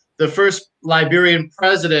hinterland. The first Liberian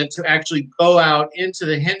president to actually go out into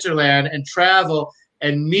the hinterland and travel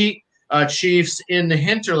and meet chiefs in the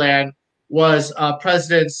hinterland was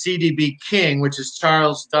President CDB King, which is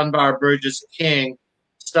Charles Dunbar Burgess King,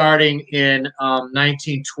 starting in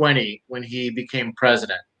 1920 when he became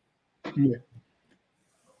president. Yeah.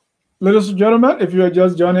 Ladies and gentlemen, if you are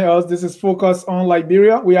just joining us, this is Focus on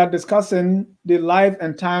Liberia. We are discussing the life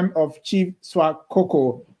and time of Chief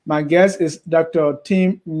Suakoko. My guest is Dr.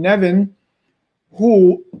 Tim Nevin,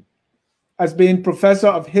 who has been professor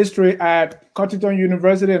of history at Cuttington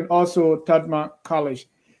University and also Tadma College.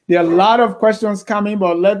 There are a lot of questions coming,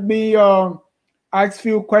 but let me ask a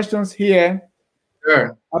few questions here.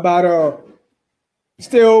 Sure. About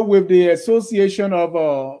still with the association of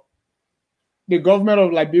the government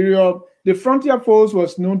of Liberia. The Frontier Force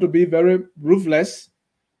was known to be very ruthless.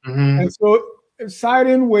 Mm-hmm. And so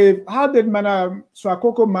siding with, how did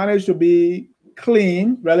Suakoko manage to be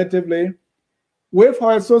clean relatively with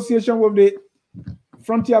her association with the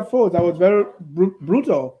Frontier Force? That was very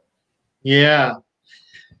brutal. Yeah,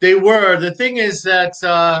 they were. The thing is that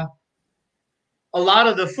a lot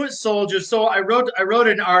of the foot soldiers. So I wrote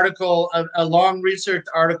an article, a long research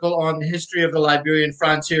article on the history of the Liberian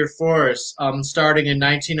Frontier Force, starting in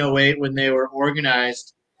 1908 when they were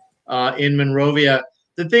organized in Monrovia.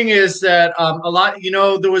 The thing is that a lot,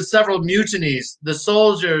 there was several mutinies. The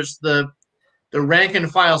soldiers, the rank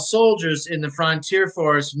and file soldiers in the Frontier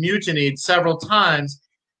Force mutinied several times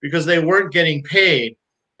because they weren't getting paid,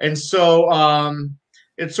 and so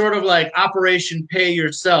it's sort of like Operation Pay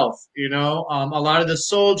Yourself, a lot of the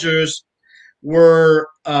soldiers were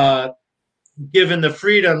given the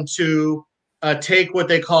freedom to take what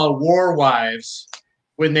they call war wives.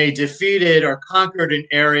 When they defeated or conquered an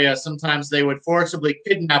area, sometimes they would forcibly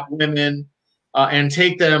kidnap women and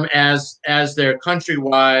take them as their country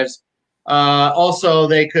wives. Also,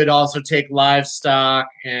 they could also take livestock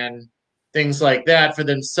and things like that for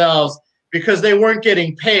themselves because they weren't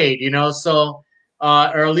getting paid, so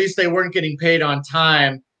or at least they weren't getting paid on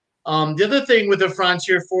time. The other thing with the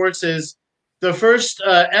Frontier Force is the first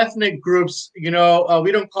ethnic groups, we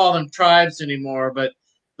don't call them tribes anymore, but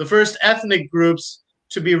the first ethnic groups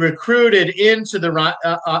to be recruited into the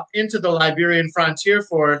Liberian frontier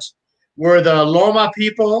force were the Loma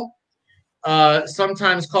people,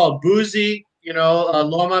 sometimes called Buzi,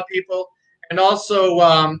 Loma people, and also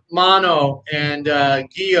Mano and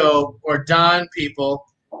Gio or Don people,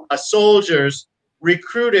 soldiers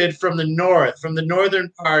recruited from the north, from the northern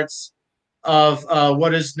parts of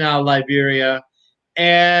what is now Liberia.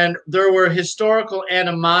 And there were historical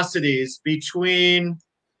animosities between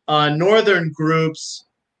northern groups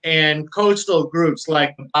and coastal groups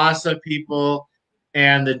like the Bassa people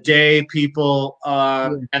and the Day people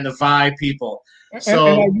and the Vai people. So,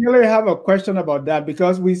 and I really have a question about that,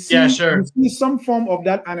 because we see, yeah, sure. we see some form of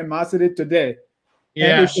that animosity today.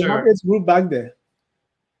 Yeah, and sure. Its root back there.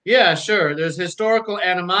 Yeah, sure. There's historical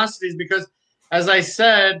animosities because, as I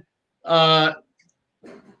said,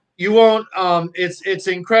 you won't. It's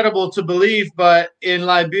incredible to believe, but in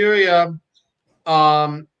Liberia,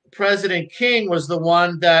 President King was the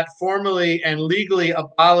one that formally and legally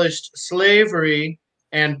abolished slavery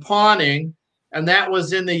and pawning, and that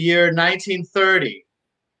was in the year 1930.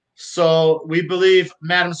 So we believe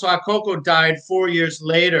Madame Suakoko died 4 years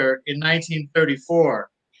later in 1934.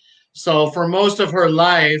 So for most of her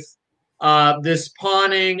life, this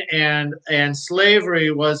pawning and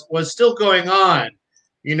slavery was still going on,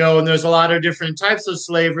 and there's a lot of different types of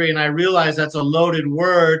slavery, and I realize that's a loaded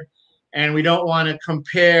word, and we don't want to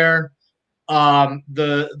compare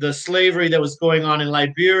the slavery that was going on in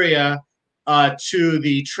Liberia to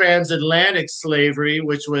the transatlantic slavery,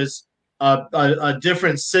 which was a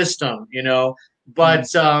different system,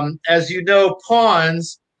 But as you know,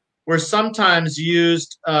 pawns were sometimes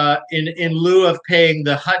used in lieu of paying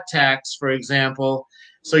the hut tax, for example.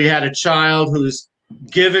 So you had a child who's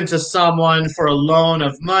given to someone for a loan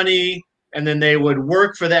of money, and then they would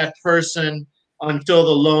work for that person until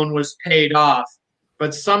the loan was paid off.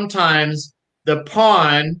 But sometimes the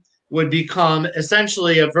pawn would become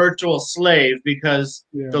essentially a virtual slave because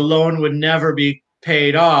the loan would never be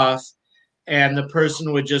paid off, and the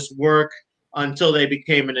person would just work until they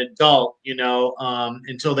became an adult,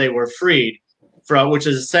 until they were freed, which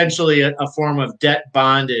is essentially a form of debt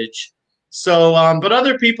bondage. So, but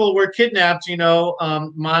other people were kidnapped,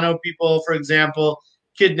 Mano people, for example,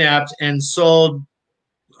 kidnapped and sold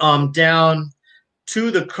down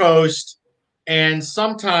to the coast, and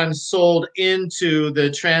sometimes sold into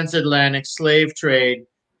the transatlantic slave trade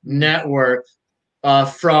network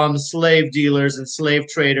from slave dealers and slave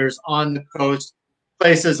traders on the coast.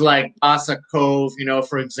 Places like Bassa Cove,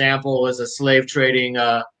 for example, was a slave trading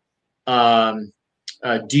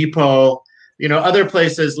depot. Other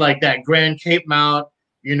places like that, Grand Cape Mount,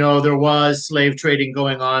 there was slave trading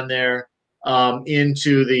going on there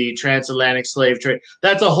into the transatlantic slave trade.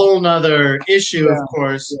 That's a whole nother issue, of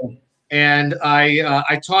course. Yeah. And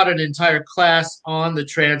I taught an entire class on the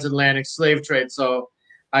transatlantic slave trade, so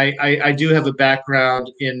I do have a background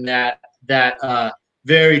in that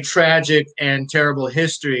very tragic and terrible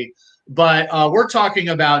history. But we're talking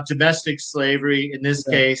about domestic slavery in this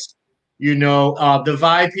case. The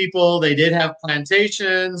Vai people, they did have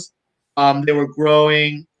plantations. They were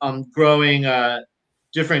growing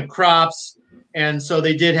different crops, and so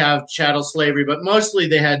they did have chattel slavery, but mostly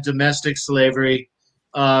they had domestic slavery.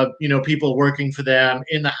 People working for them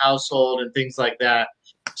in the household and things like that.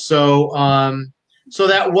 So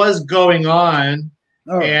that was going on,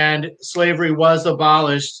 and slavery was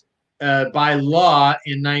abolished by law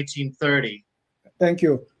in 1930. Thank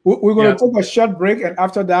you. We're going to take a short break, and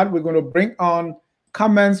after that, we're going to bring on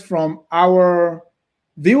comments from our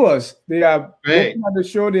viewers. They are looking at the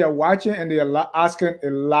show, they are watching, and they are asking a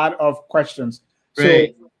lot of questions. So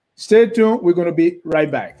stay tuned. We're going to be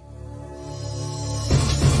right back.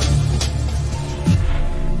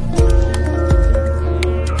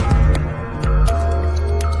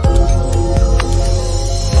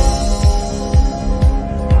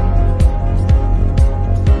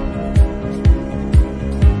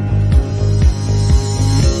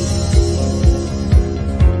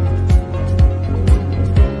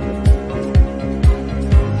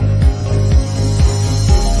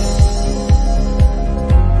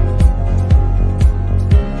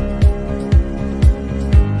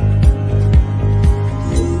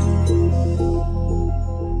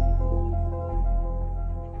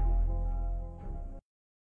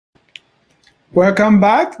 Welcome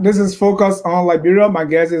back. This is Focus on Liberia. My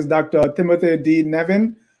guest is Dr. Timothy D.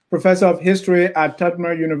 Nevin, Professor of History at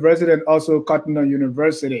Tubman University and also Cotton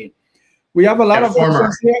University. We have a lot of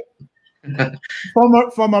questions here.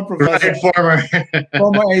 Former professor. Right,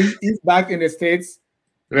 former. He's back in the States.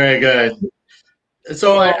 Very good.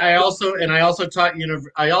 So I also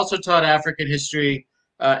taught African history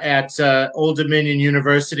at Old Dominion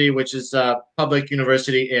University, which is a public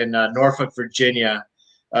university in Norfolk, Virginia,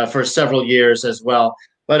 for several years as well.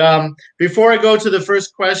 But before I go to the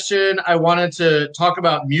first question, I wanted to talk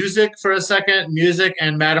about music for a second, music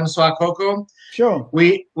and Madame Suakoko. Sure.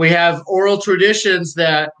 We have oral traditions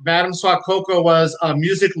that Madame Suakoko was a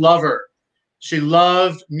music lover. She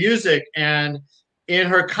loved music, and in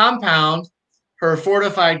her compound, her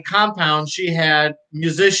fortified compound, she had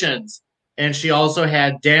musicians and she also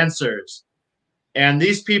had dancers. And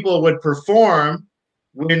these people would perform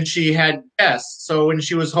when she had guests. So when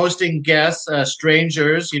she was hosting guests,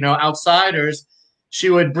 strangers, outsiders, she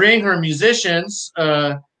would bring her musicians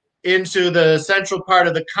into the central part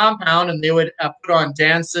of the compound, and they would put on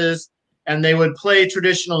dances, and they would play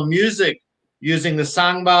traditional music using the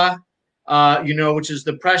sangba, which is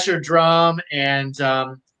the pressure drum, and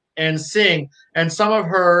sing. And some of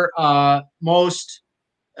her most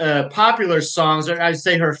popular songs, or I'd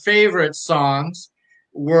say her favorite songs,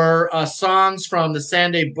 were songs from the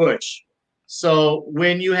Sunday Bush. So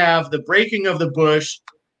when you have the breaking of the bush,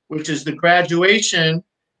 which is the graduation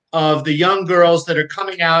of the young girls that are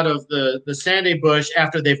coming out of the Sunday Bush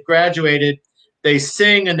after they've graduated, they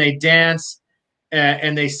sing and they dance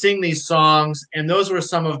and they sing these songs. And those were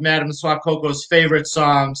some of Madame Suakoko's favorite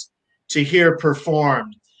songs to hear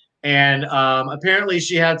performed. And apparently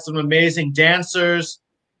she had some amazing dancers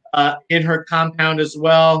in her compound as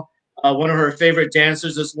well. One of her favorite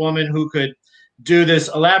dancers, this woman who could do this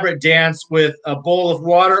elaborate dance with a bowl of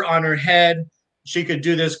water on her head. She could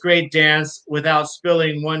do this great dance without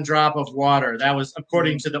spilling one drop of water. That was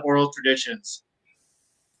according to the oral traditions.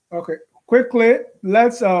 Okay, quickly,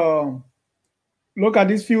 let's look at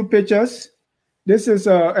these few pictures. This is,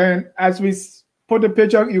 and as we put the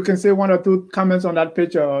picture, you can say one or two comments on that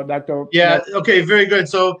picture, Dr. Yeah, okay, very good.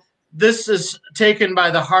 So this is taken by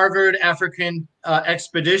the Harvard African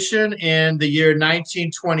expedition in the year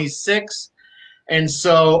 1926. And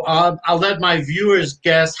so I'll let my viewers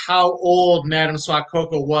guess how old Madame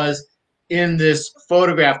Suakoko was in this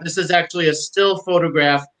photograph. This is actually a still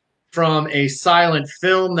photograph from a silent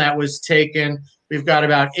film that was taken. We've got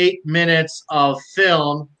about 8 minutes of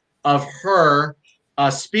film of her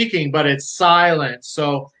speaking, but it's silent.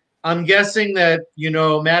 So I'm guessing that,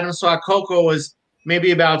 Madame Suakoko was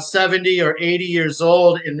maybe about 70 or 80 years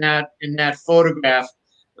old in that photograph.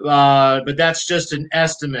 But that's just an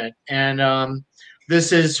estimate. And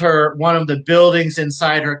this is one of the buildings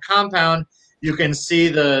inside her compound. You can see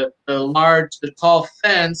the tall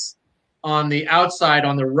fence on the outside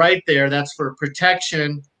on the right there. That's for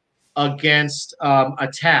protection against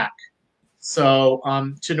attack. So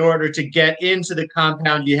in order to get into the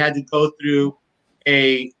compound, you had to go through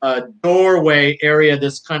a doorway area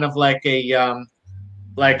that's kind of like a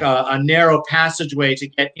narrow passageway to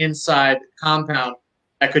get inside the compound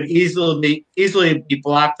that could easily be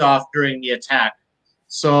blocked off during the attack.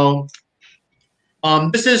 So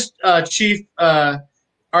this is Chief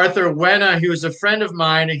Arthur Wena. He was a friend of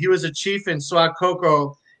mine, and he was a chief in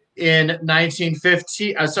Suakoko in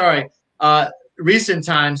 1915. Recent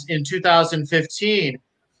times in 2015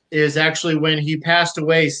 is actually when he passed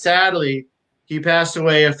away. Sadly, he passed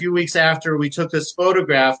away a few weeks after we took this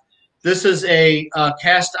photograph. This is a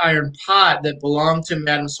cast iron pot that belonged to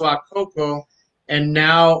Madame Suakoko, and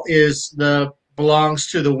now belongs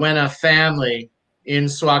to the Wena family in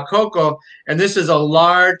Suakoko. And this is a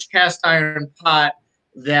large cast iron pot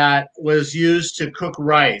that was used to cook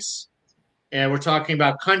rice. And we're talking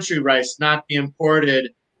about country rice, not the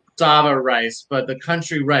imported Sava rice, but the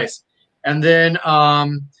country rice. And then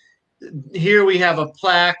here we have a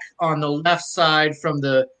plaque on the left side from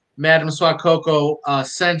the Madame Suakoko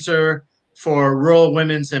Center for Rural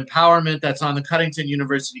Women's Empowerment. That's on the Cuttington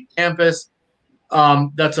University campus.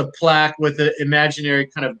 That's a plaque with an imaginary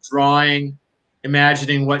kind of drawing,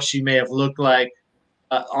 imagining what she may have looked like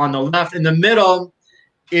on the left. In the middle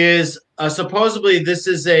is supposedly this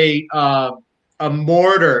is a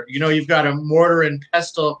mortar. You've got a mortar and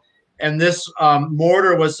pestle, and this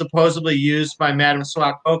mortar was supposedly used by Madame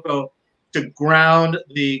Suakoko to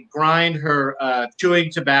grind her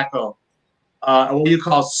chewing tobacco, what you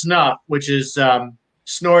call snuff, which is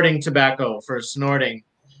snorting tobacco for snorting.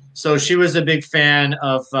 So she was a big fan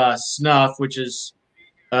of snuff, which is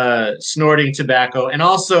snorting tobacco. And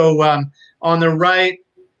also on the right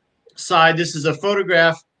side, this is a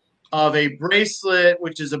photograph of a bracelet,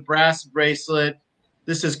 which is a brass bracelet.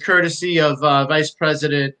 This is courtesy of Vice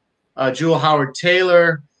President Jewel Howard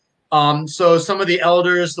Taylor. So some of the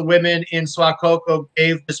elders, the women in Suakoko,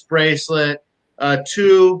 gave this bracelet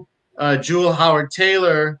to Jewel Howard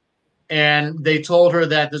Taylor, and they told her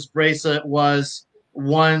that this bracelet was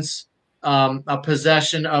once a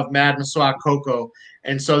possession of Madame Suakoko,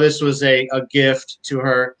 and so this was a gift to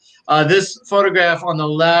her. This photograph on the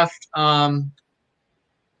left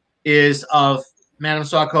is of Madame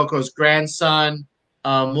Suakoko's grandson,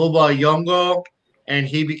 Mulba Yongo, and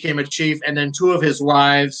he became a chief. And then two of his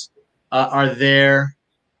wives are there.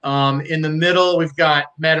 In the middle, we've got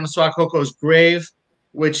Madame Suakoko's grave,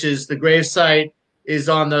 which is the grave site is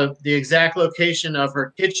on the exact location of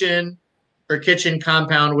her kitchen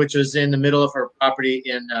compound, which was in the middle of her property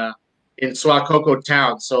in Suakoko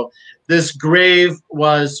town. So this grave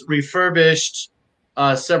was refurbished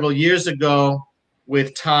several years ago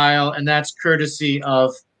with tile, and that's courtesy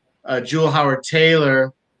of Jewel Howard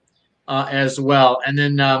Taylor as well. And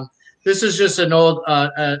then this is just an old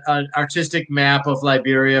artistic map of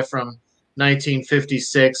Liberia from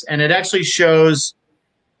 1956, and it actually shows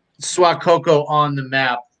Suakoko on the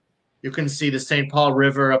map. You can see the St. Paul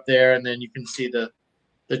River up there, and then you can see the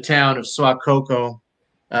town of Suakoko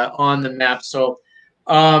on the map. So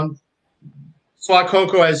Suakoko,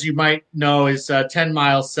 as you might know, is 10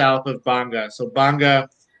 miles south of Banga. So Banga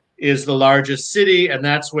is the largest city, and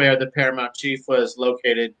that's where the paramount chief was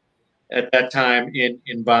located at that time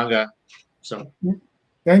in Banga. So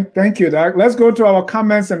thank you, Doc. Let's go to our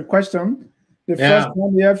comments and questions. The first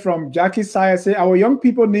one here from Jackie Saya say, our young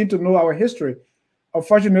people need to know our history.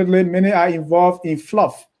 Unfortunately, many are involved in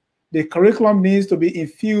fluff. The curriculum needs to be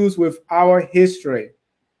infused with our history.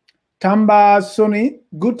 Tamba Soni,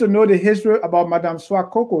 good to know the history about Madame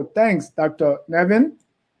Suakoko. Thanks, Dr. Nevin.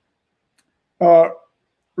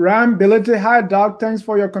 Ram Bility, hi, Doc. Thanks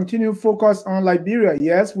for your continued focus on Liberia.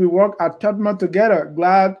 Yes, we work at Tottenham together.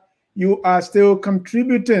 Glad you are still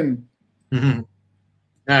contributing. Mm-hmm.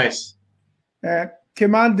 Nice.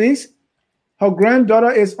 Kemal Dix, her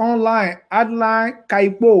granddaughter is online. Adeline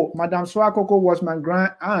Kaipo, Madame Suakoko was my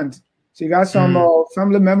grand aunt. She got some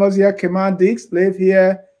family members here. Kemal Dix live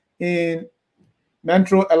here in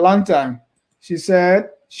Metro Atlanta. She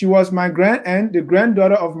said she was my grand aunt. The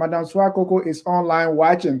granddaughter of Madame Suakoko is online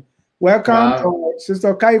watching. Welcome,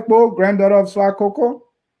 Sister Kaipo, granddaughter of Suakoko.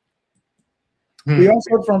 We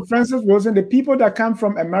also from Francis Rosen, the people that come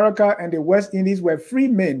from America and the West Indies were free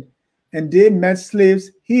men, and they met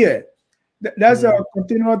slaves here. That's a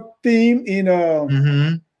continual theme in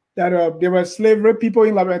that there were slavery people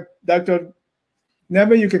in Liberia. Dr.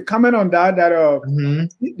 Nevin, you can comment on that.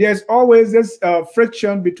 There's always this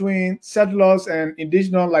friction between settlers and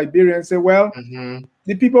indigenous Liberians. Say, well,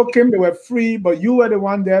 the people came, they were free, but you were the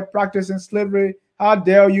one there practicing slavery. How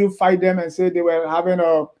dare you fight them and say they were having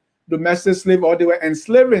a domestic slave or they were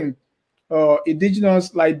enslaving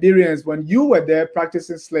indigenous Liberians when you were there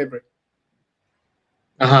practicing slavery?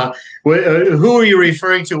 Who are you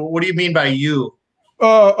referring to? What do you mean by you?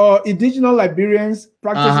 Indigenous Liberians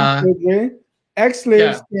practicing slavery.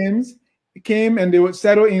 Ex-slaves came and they would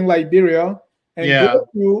settle in Liberia and go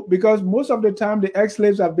through, because most of the time the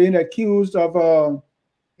ex-slaves have been accused of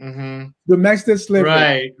domestic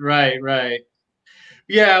slavery. Right.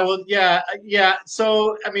 Yeah, well, yeah.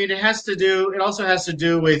 So I mean, it also has to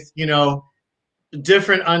do with,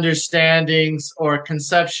 different understandings or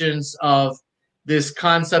conceptions of this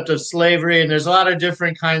concept of slavery, and there's a lot of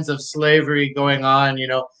different kinds of slavery going on.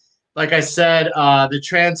 Like I said, the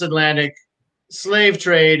transatlantic slave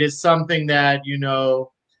trade is something that,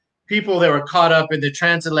 people that were caught up in the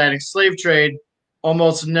transatlantic slave trade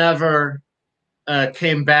almost never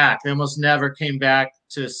came back. They almost never came back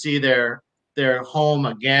to see their home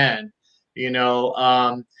again,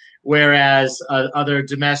 whereas other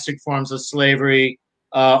domestic forms of slavery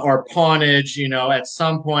or pawnage, at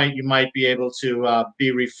some point you might be able to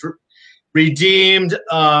be redeemed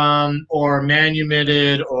or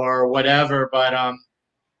manumitted or whatever. But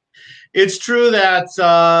it's true that,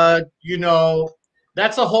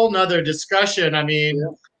 that's a whole nother discussion. I mean,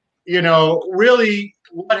 really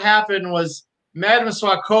what happened was Madame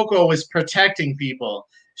Suakoko was protecting people.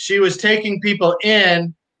 She was taking people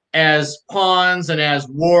in as pawns and as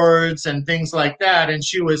wards and things like that. And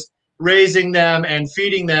she was raising them and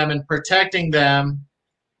feeding them and protecting them.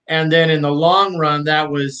 And then in the long run, that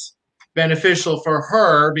was beneficial for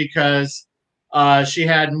her because she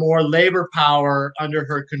had more labor power under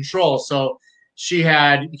her control. So she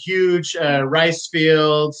had huge rice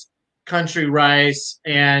fields, country rice,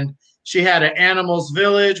 and she had an animals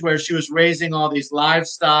village where she was raising all these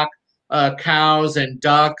livestock, cows and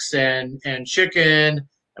ducks and chicken,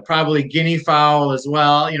 probably guinea fowl as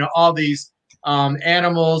well. All these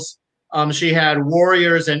animals. She had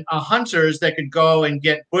warriors and hunters that could go and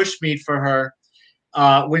get bushmeat for her.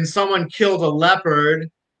 When someone killed a leopard,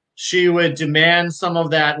 she would demand some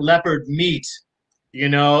of that leopard meat, you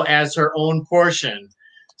know, as her own portion.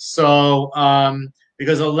 So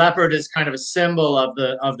because a leopard is kind of a symbol of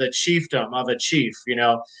the chiefdom of a chief, you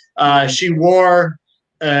know. She wore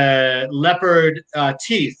leopard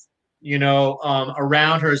teeth, you know,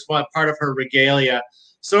 around her as part of her regalia.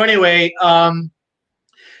 So anyway,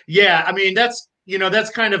 yeah, I mean that's, you know,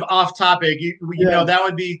 that's kind of off topic. You know, that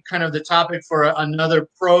would be kind of the topic for another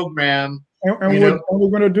program. And we're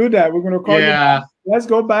going to do that. We're going to call you back. Let's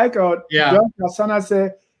go back. John Kasana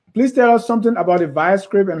said, please tell us something about the vice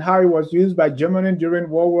script and how it was used by Germany during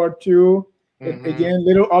World War II. Again,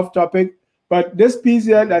 little off topic. But this piece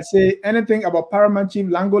here that say anything about Paramount Chief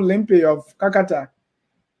Lango Limpe of Kakata.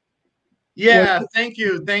 Yeah, thank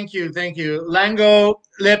you. Lango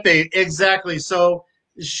Limpe, exactly. So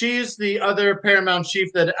she's the other Paramount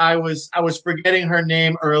Chief that I was forgetting her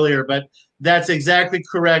name earlier, but that's exactly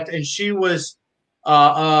correct. And she was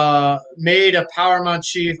made a Paramount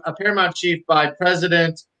Chief by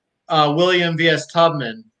President William V.S.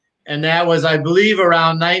 Tubman. And that was, I believe,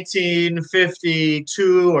 around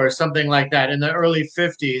 1952 or something like that, in the early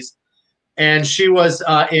 50s. And she was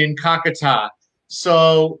in Kakata.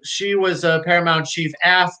 So she was a Paramount Chief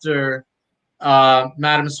after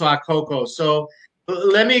Madame Suakoko. So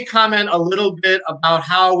let me comment a little bit about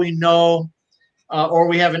how we know, or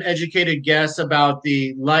we have an educated guess about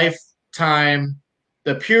the lifetime,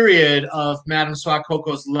 the period of Madame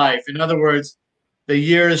Suakoko's life. In other words, the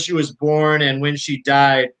years she was born and when she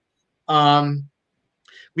died.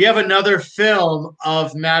 We have another film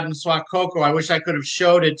of Madame Suakoko. I wish I could have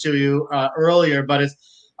showed it to you earlier, but it's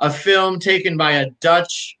a film taken by a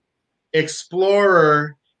Dutch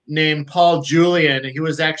explorer named Paul Julian. He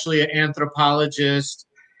was actually an anthropologist,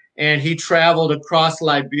 and he traveled across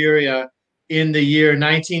Liberia in the year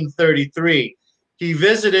 1933. He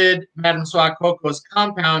visited Madame Suakoko's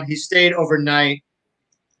compound. He stayed overnight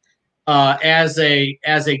as a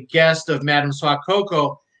guest of Madame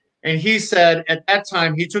Suakoko. And he said at that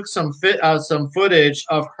time he took some footage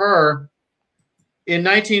of her. In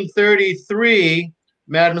 1933,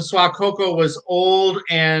 Madame Suakoko was old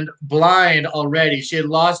and blind already. She had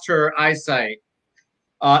lost her eyesight,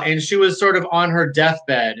 and she was sort of on her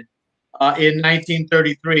deathbed in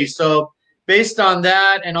 1933. So based on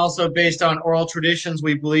that, and also based on oral traditions,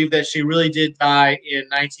 we believe that she really did die in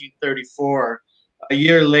 1934, a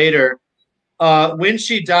year later. When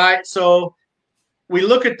she died, so we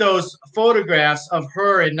look at those photographs of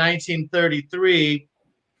her in 1933.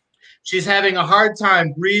 She's having a hard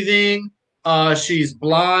time breathing. She's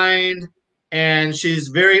blind, and she's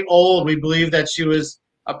very old. We believe that she was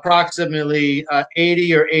approximately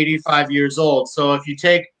 80 or 85 years old. So if you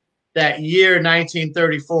take that year,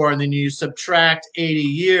 1934, and then you subtract 80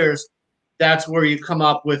 years, that's where you come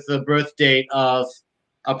up with the birth date of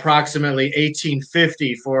approximately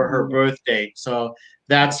 1850 for her birth date. So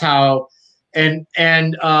that's how. And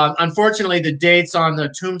unfortunately, the dates on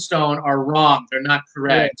the tombstone are wrong; they're not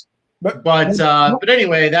correct. But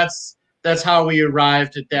anyway, that's how we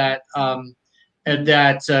arrived at that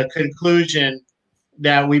conclusion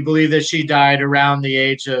that we believe that she died around the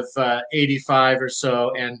age of 85 or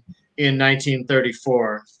so, and in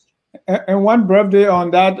 1934. And one birthday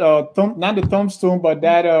on that, not the tombstone, but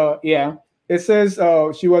that, it says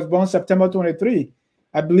she was born September 23.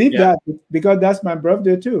 I believe that because that's my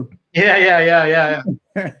birthday too. Yeah.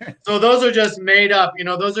 So those are just made up,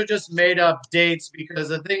 those are just made up dates, because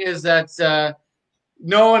the thing is that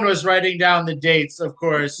no one was writing down the dates, of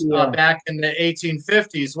course, back in the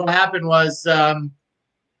 1850s. What happened was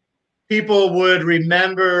people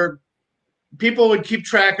would keep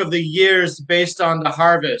track of the years based on the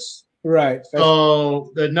harvest. Right.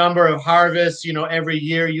 So the number of harvests, every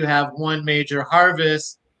year you have one major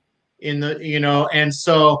harvest in the, and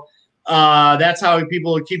so that's how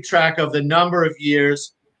people would keep track of the number of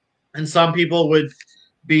years. And some people would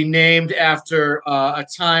be named after a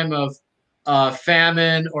time of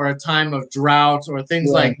famine or a time of drought or things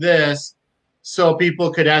like this, so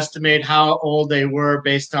people could estimate how old they were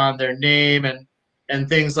based on their name and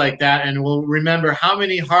things like that. And we'll remember how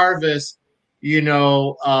many harvests,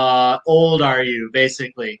 old are you,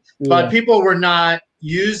 basically. But people were not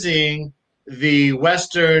using the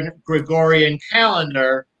Western Gregorian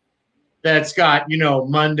calendar that's got,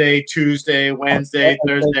 Monday, Tuesday, Wednesday,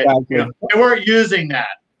 Thursday. They weren't using that.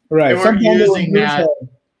 Right. They weren't using that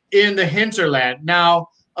in the hinterland. Now,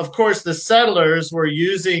 of course, the settlers were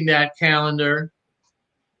using that calendar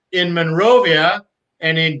in Monrovia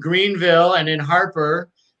and in Greenville and in Harper.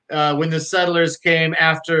 When the settlers came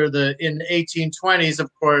in the 1820s,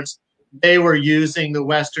 of course, they were using the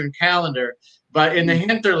Western calendar. But in the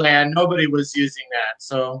hinterland, nobody was using that.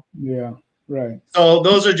 So yeah, right. So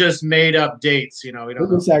those are just made up dates. You know, we don't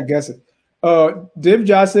know. I guess it. Dave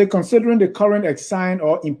Jassy, considering the current assigned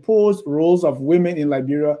or imposed roles of women in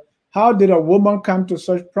Liberia, how did a woman come to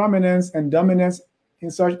such prominence and dominance in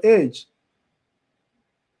such age?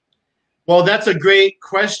 Well, that's a great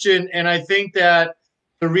question. And I think that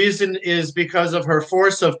the reason is because of her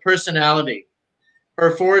force of personality.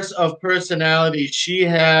 Her force of personality, she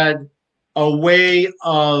had a way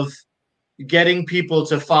of getting people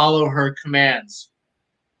to follow her commands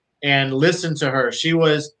and listen to her. She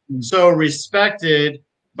was so respected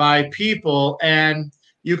by people. And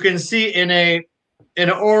you can see in an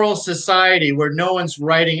oral society where no one's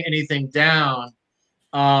writing anything down,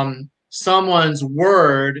 someone's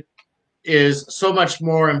word is so much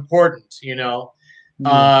more important, you know.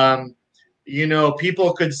 You know,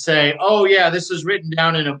 people could say, oh yeah, this is written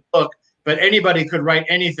down in a book, but anybody could write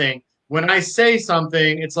anything. When I say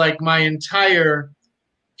something, it's like my entire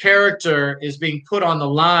character is being put on the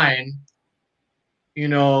line, you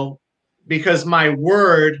know, because my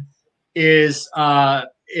word is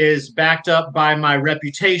backed up by my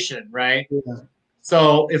reputation, right? Yeah.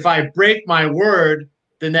 So if I break my word,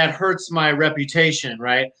 then that hurts my reputation,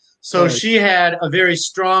 right? So she had a very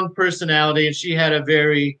strong personality, and she had a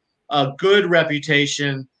very good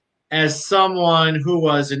reputation as someone who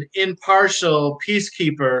was an impartial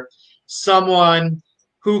peacekeeper, someone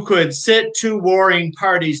who could sit two warring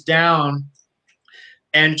parties down,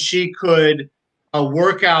 and she could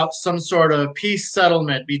work out some sort of peace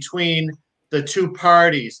settlement between the two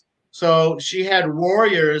parties. So she had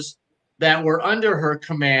warriors that were under her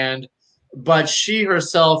command, but she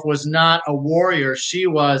herself was not a warrior. She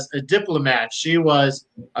was a diplomat. She was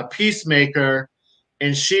a peacemaker,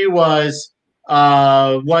 and she was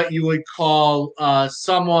what you would call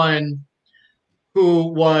someone who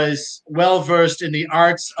was well-versed in the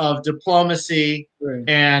arts of diplomacy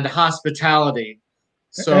and hospitality.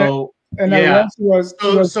 So, yeah.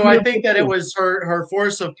 So I think that it was her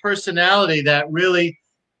force of personality that really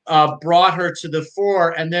brought her to the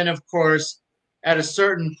fore. And then, of course, at a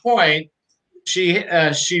certain point,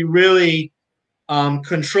 she really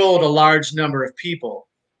controlled a large number of people.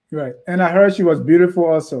 Right. And I heard she was beautiful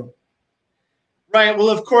also. Right. Well,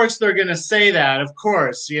 of course, they're going to say that. Of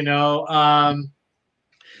course, you know,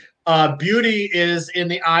 beauty is in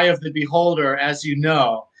the eye of the beholder, as you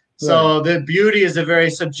know. So the beauty is a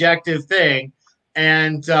very subjective thing.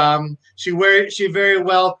 And she very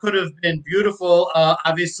well could have been beautiful,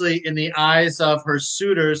 obviously, in the eyes of her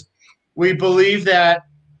suitors. We believe that,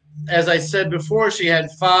 as I said before, she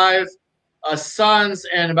had 5 sons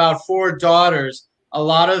and about 4 daughters. A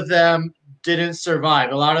lot of them didn't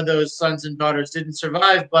survive. A lot of those sons and daughters didn't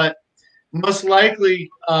survive, but most likely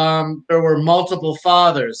there were multiple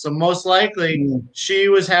fathers. So most likely she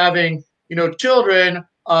was having, you know, children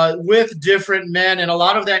with different men, and a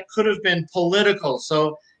lot of that could have been political.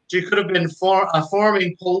 So she could have been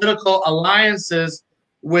forming political alliances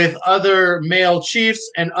with other male chiefs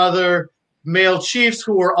and other male chiefs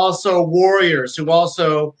who were also warriors, who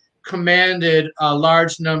also commanded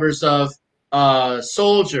large numbers of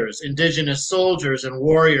soldiers, indigenous soldiers and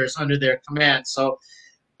warriors under their command. So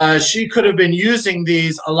she could have been using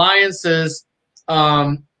these alliances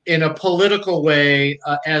in a political way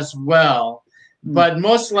as well. But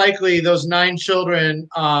most likely those 9 children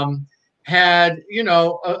had, you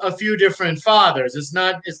know, a few different fathers. It's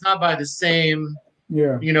not by the same,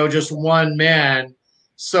 you know, just one man.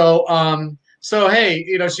 So, so hey,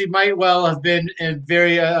 you know, she might well have been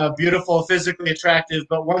very beautiful, physically attractive.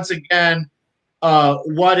 But once again,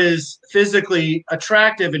 what is physically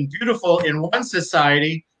attractive and beautiful in one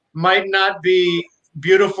society might not be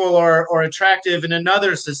beautiful or attractive in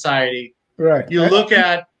another society. Right. You look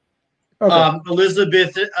at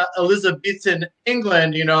Elizabethan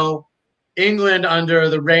England, you know, England under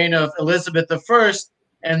the reign of Elizabeth I,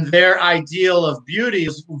 and their ideal of beauty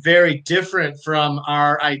is very different from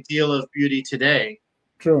our ideal of beauty today.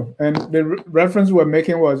 True. And the reference we're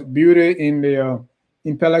making was beauty in the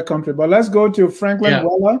impeller country. But let's go to Franklin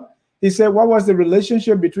Weller. He said, what was the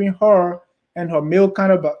relationship between her and her male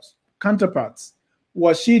counterparts?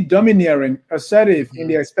 Was she domineering, assertive in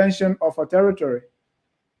the expansion of her territory?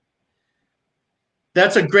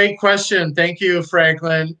 That's a great question. Thank you,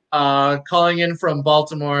 Franklin, calling in from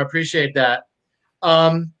Baltimore. I appreciate that.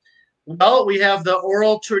 Well, we have the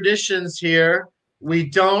oral traditions here. We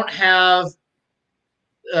don't have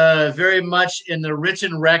very much in the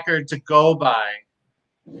written record to go by.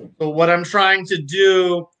 But what I'm trying to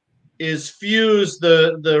do is fuse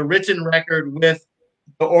the written record with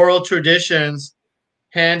the oral traditions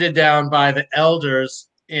handed down by the elders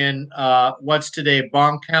in what's today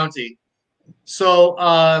Bong County. So,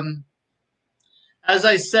 as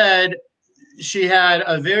I said, she had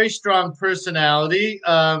a very strong personality,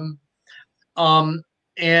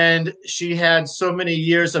 and she had so many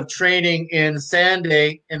years of training in the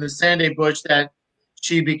Sanday bush, that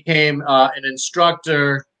she became an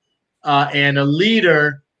instructor and a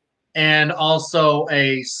leader, and also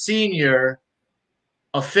a senior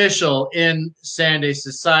official in Sanday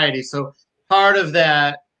society. So part of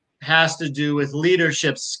that has to do with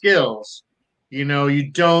leadership skills. You know, you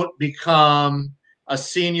don't become a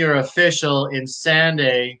senior official in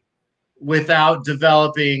Sanday without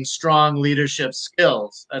developing strong leadership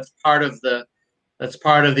skills. That's part of the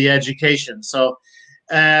education. So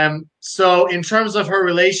so in terms of her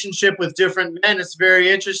relationship with different men, it's very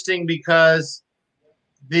interesting, because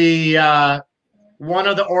the one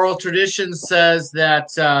of the oral traditions says that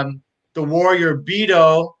the warrior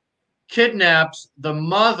Bido kidnapped the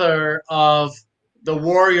mother of the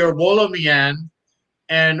warrior Wolomien,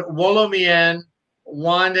 and Wolomien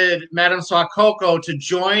wanted Madame Suakoko to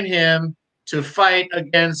join him to fight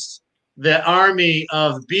against the army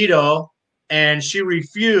of Bido, and she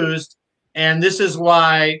refused. And this is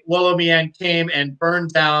why Wolomien came and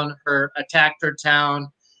attacked her town,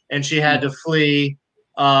 and she had to flee,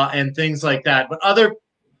 and things like that. But other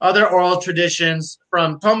oral traditions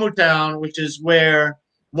from Tomu Town, which is where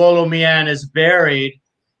Wolomien is buried,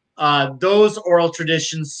 those oral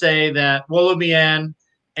traditions say that Wolomien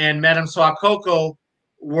and Madame Suakoko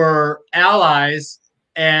were allies,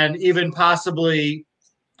 and even possibly,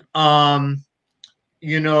 had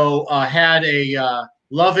a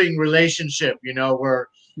loving relationship.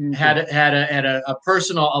 Had a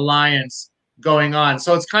personal alliance going on.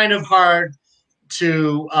 So it's kind of hard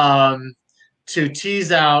to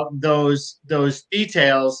tease out those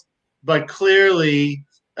details, but clearly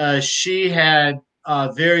she had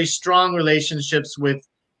very strong relationships with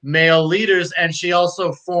male leaders, and she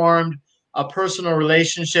also formed a personal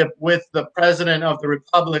relationship with the president of the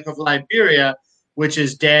Republic of Liberia, which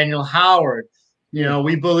is Daniel Howard. You know,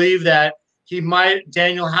 we believe that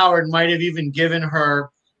Daniel Howard might have even given her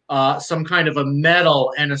some kind of a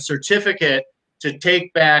medal and a certificate to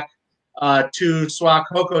take back to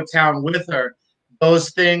Suakoko town with her.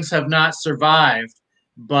 Those things have not survived,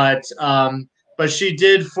 but she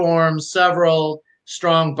did form several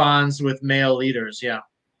strong bonds with male leaders. Yeah.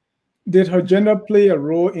 Did her gender play a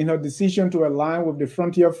role in her decision to align with the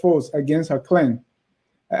frontier force against her clan?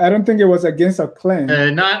 I don't think it was against her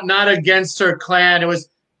clan. Not against her clan. It was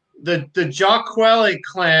the Jokwele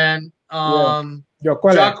clan.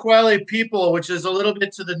 Jokwele people, which is a little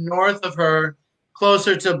bit to the north of her,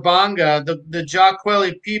 closer to Banga. The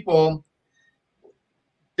Jokwele people,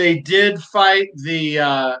 they did fight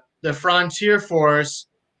the frontier force,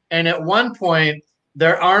 and at one point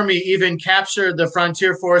their army even captured the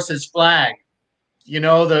frontier force's flag. You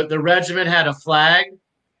know, the regiment had a flag,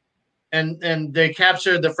 and they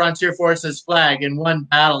captured the frontier force's flag in one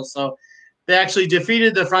battle. So they actually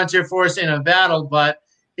defeated the frontier force in a battle, but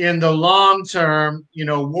in the long term,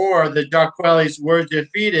 war, the Jokwelis were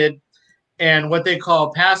defeated and what they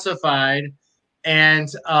call pacified. And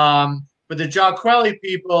but the Jokwele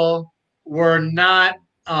people were not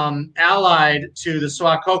allied to the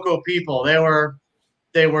Suakoko people.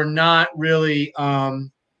 They were not really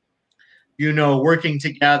working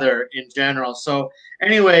together in general. So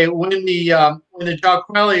anyway, when the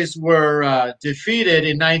Jokwelis were defeated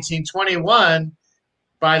in 1921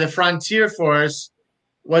 by the frontier force,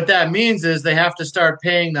 what that means is they have to start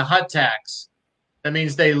paying the hut tax. That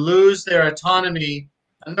means they lose their autonomy,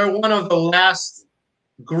 and they're one of the last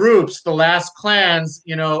groups, the last clans,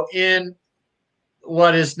 in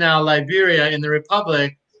what is now Liberia, in the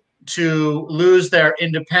Republic, to lose their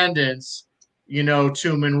independence,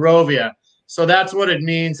 to Monrovia. So that's what it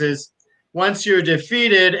means, is once you're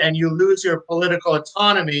defeated and you lose your political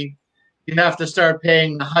autonomy, you have to start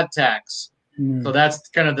paying the hut tax. So that's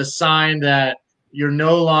kind of the sign that you're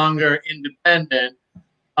no longer independent.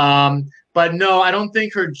 But no, I don't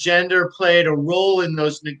think her gender played a role in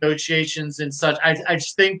those negotiations and such. I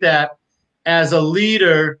just think that as a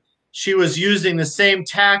leader, she was using the same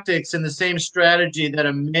tactics and the same strategy that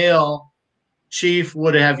a male chief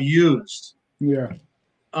would have used. Yeah.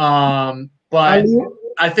 But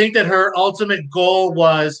I think that her ultimate goal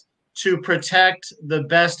was to protect the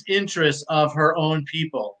best interests of her own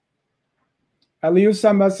people. Aliyu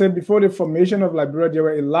Samba said before the formation of Liberia, there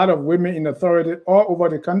were a lot of women in authority all over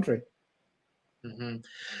the country. Mm-hmm.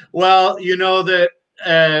 Well, that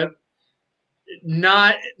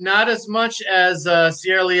not as much as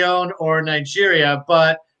Sierra Leone or Nigeria,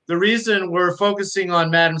 but the reason we're focusing on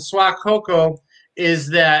Madame Suakoko is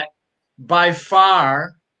that by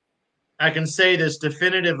far, I can say this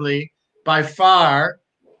definitively, by far,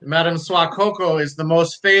 Madame Suakoko is the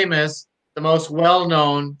most famous, the most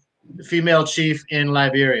well-known female chief in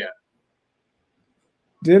Liberia.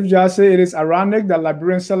 Dave just said it is ironic that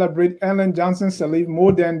Liberians celebrate Ellen Johnson Sirleaf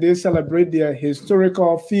more than they celebrate their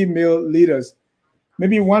historical female leaders.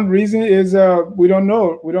 Maybe one reason is we don't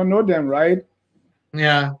know them, right?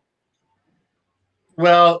 Yeah.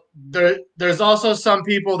 Well, there's also some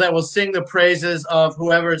people that will sing the praises of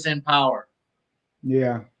whoever's in power.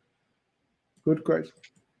 Yeah. Good question.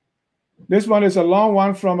 This one is a long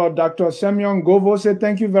one from Dr. Semyon Govo. Said,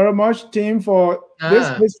 thank you very much, team, for this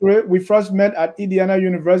history. We first met at Indiana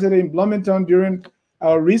University in Bloomington during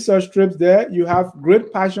our research trips there. You have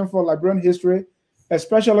great passion for Liberian history,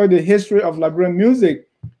 especially the history of Liberian music.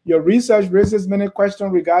 Your research raises many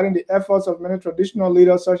questions regarding the efforts of many traditional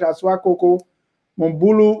leaders such as Suakoko,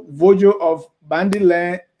 Mombulu Vojo of Bandi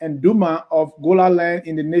land, and Duma of Gola land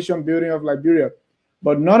in the nation building of Liberia.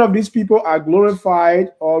 But none of these people are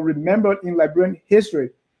glorified or remembered in Liberian history.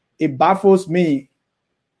 It baffles me.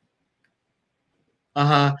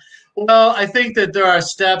 Well, I think that there are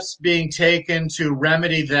steps being taken to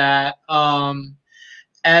remedy that.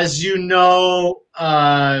 As you know,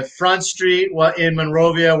 Front Street in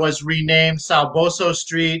Monrovia was renamed Salboso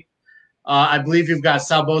Street. I believe you've got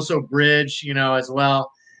Salboso Bridge, as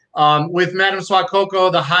well. With Madame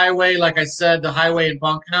Suakoko, the highway, like I said, the highway in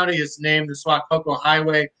Bunk County is named the Suakoko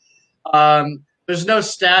Highway. There's no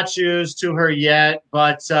statues to her yet,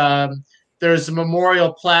 but there's a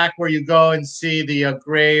memorial plaque where you go and see the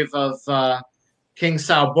grave of King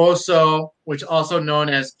Salboso, which also known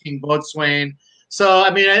as King Boatswain. So,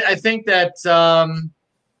 I mean, I think that,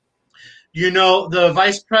 the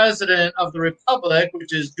Vice President of the Republic,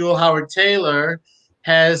 which is Jewel Howard Taylor,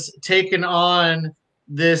 has taken on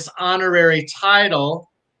this honorary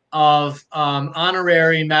title of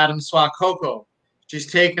honorary Madame Suakoko.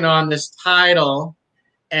 She's taken on this title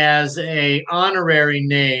as a honorary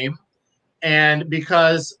name, and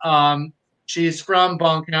because she's from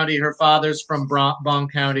Bong County, her father's from Bong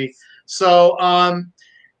County. So, I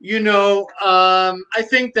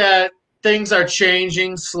think that things are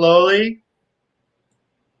changing slowly,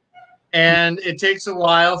 and it takes a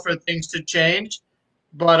while for things to change.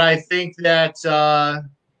 But I think that,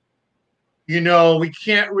 we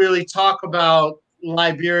can't really talk about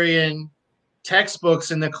Liberian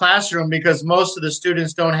textbooks in the classroom because most of the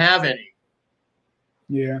students don't have any.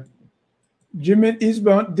 Yeah. Jimmy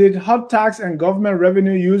Eastbourne, did hot tax and government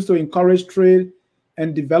revenue used to encourage trade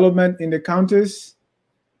and development in the counties?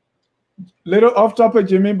 Little off topic,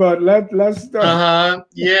 Jimmy, but let's start.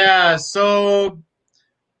 Yeah. So,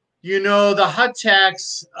 the hut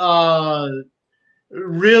tax,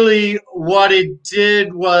 really what it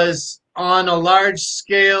did was on a large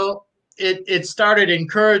scale, it started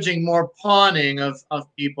encouraging more pawning of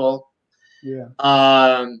people. Yeah.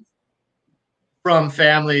 From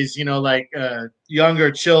families, like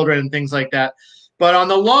younger children, things like that. But on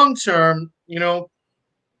the long term,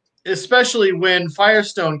 especially when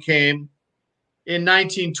Firestone came in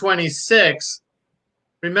 1926,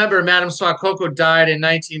 remember Madame Suakoko died in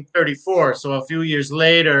 1934, so a few years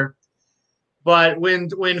later. But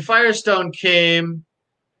when Firestone came,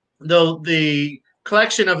 the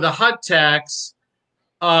collection of the hut tax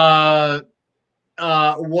was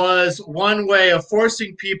one way of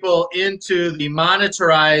forcing people into the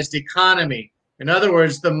monetarized economy. In other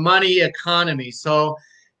words, the money economy. So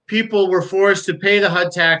people were forced to pay the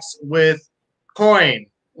hut tax with coin,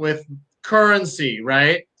 with currency,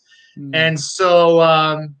 right? Mm. And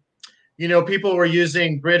so, people were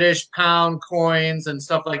using British pound coins and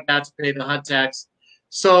stuff like that to pay the hut tax.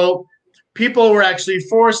 So people were actually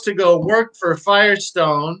forced to go work for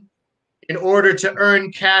Firestone in order to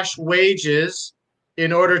earn cash wages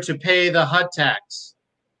in order to pay the hut tax.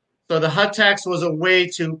 So the hut tax was a way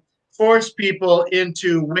to force people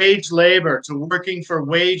into wage labor, to working for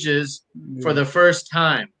wages for the first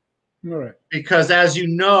time. All right. Because as you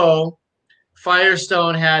know,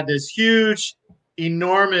 Firestone had this huge,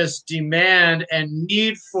 enormous demand and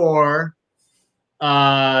need for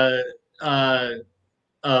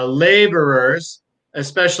laborers,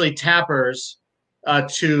 especially tappers,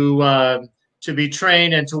 to be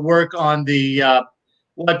trained and to work on the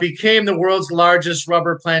what became the world's largest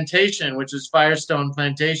rubber plantation, which is Firestone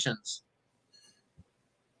Plantations.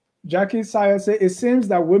 Jackie Sire says, it seems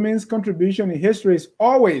that women's contribution in history is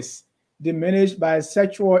always diminished by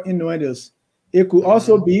sexual innuendos. It could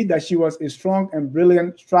also be that she was a strong and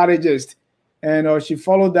brilliant strategist. And she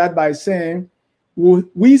followed that by saying,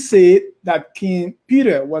 we say that King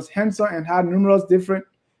Peter was handsome and had numerous different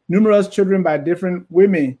numerous children by different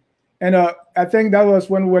women. And I think that was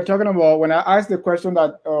when we were talking about, when I asked the question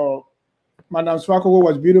that Madam Suakoko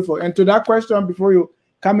was beautiful. And to that question, before you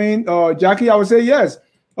come in, Jackie, I would say yes.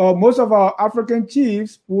 Most of our African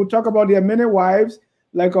chiefs will talk about their many wives,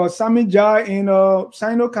 like Sami Jah in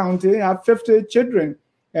Sino County have 50 children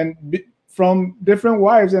and from different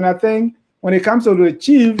wives. And I think when it comes to the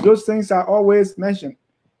chief, those things are always mentioned.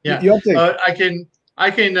 Yeah, I can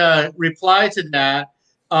reply to that.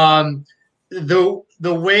 The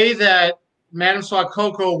way that Madam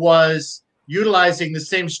Suakoko was utilizing the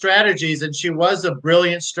same strategies, and she was a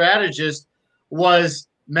brilliant strategist, was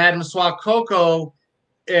Madam Suakoko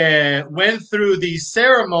went through these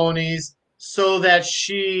ceremonies so that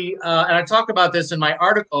she, and I talk about this in my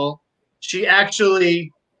article, she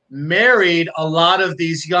actually married a lot of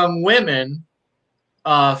these young women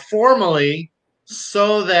formally,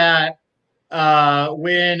 so that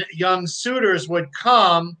when young suitors would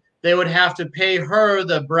come, they would have to pay her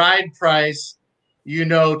the bride price, you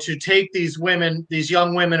know, to take these women, these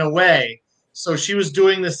young women away. So she was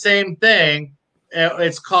doing the same thing.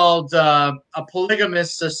 It's called a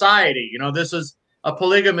polygamous society. You know, this was a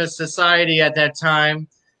polygamous society at that time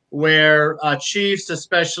where chiefs,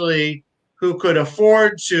 especially who could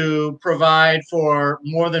afford to provide for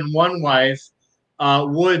more than one wife,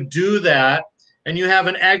 would do that. And you have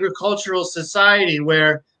an agricultural society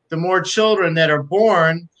where the more children that are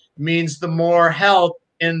born means the more help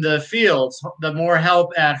in the fields, the more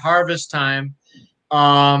help at harvest time.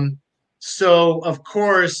 So, of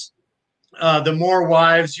course, the more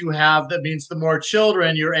wives you have, that means the more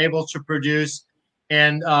children you're able to produce,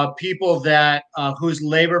 and people that whose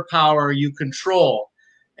labor power you control.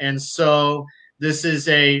 And so this is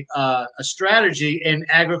a strategy in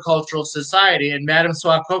agricultural society. And Madam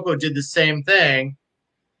Suakoko did the same thing.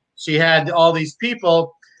 She had all these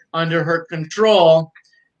people under her control,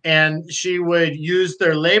 and she would use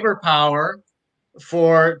their labor power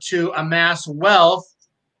to amass wealth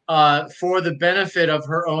for the benefit of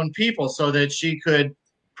her own people, so that she could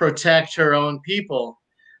protect her own people.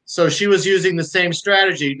 So she was using the same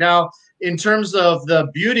strategy. Now, in terms of the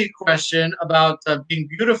beauty question about being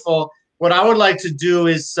beautiful, what I would like to do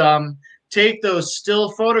is take those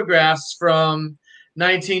still photographs from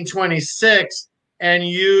 1926 and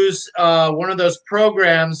use one of those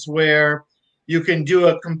programs where you can do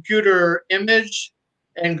a computer image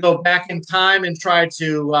and go back in time and try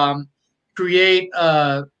to create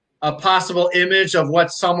a possible image of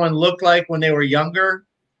what someone looked like when they were younger.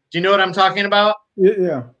 Do you know what I'm talking about?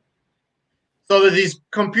 Yeah. So there are these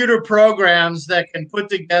computer programs that can put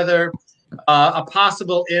together a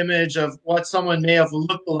possible image of what someone may have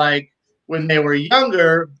looked like when they were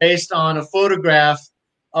younger based on a photograph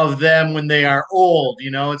of them when they are old.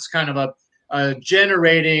 You know, it's kind of a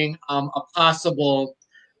generating a possible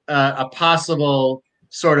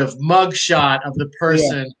sort of mugshot of the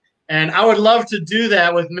person. Yeah. And I would love to do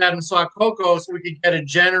that with Madam Suakoko, so we could get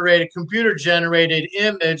a computer generated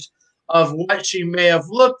image of what she may have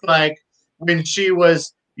looked like when she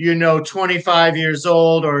was, 25 years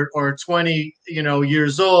old or 20,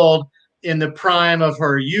 years old in the prime of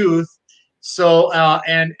her youth. So,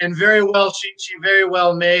 and very well, she very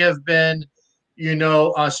well may have been,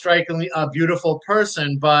 strikingly a beautiful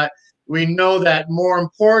person, but we know that more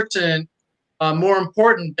important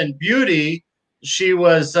than beauty, she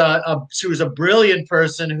was a brilliant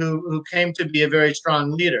person who came to be a very strong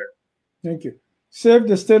leader. Thank you. Save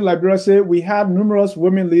the State Liberia said we had numerous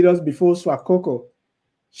women leaders before Suakoko.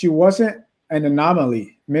 She wasn't an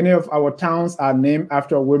anomaly. Many of our towns are named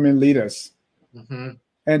after women leaders. Mm-hmm.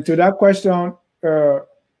 And to that question,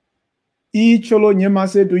 E. Cholo Nyema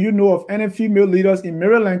said, do you know of any female leaders in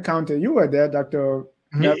Maryland County? You were there, Dr.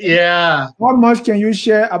 Yeah. How much can you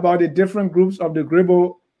share about the different groups of the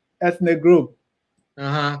Grebo ethnic group?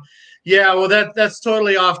 Yeah, well, that's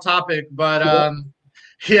totally off topic, but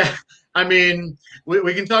yeah, I mean,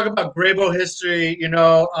 we can talk about Grebo history,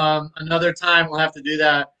 another time. We'll have to do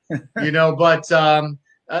that, but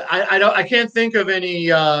I can't think of any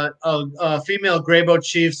female Grebo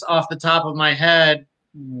chiefs off the top of my head.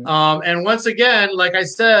 And once again, like I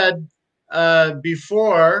said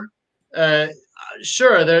before,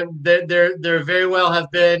 sure, there very well have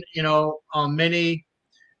been, many.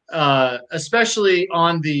 Especially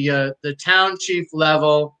on the town chief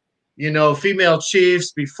level, female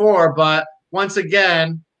chiefs before, but once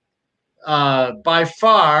again, by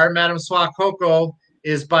far, Madam Suakoko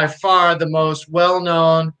is by far the most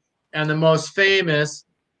well-known and the most famous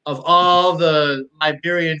of all the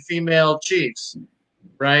Liberian female chiefs,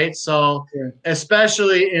 right? So,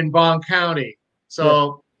 especially in Bong County.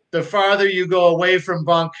 So, the farther you go away from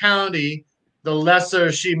Bong County, the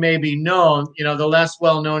lesser she may be known, you know, the less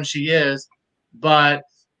well known she is. But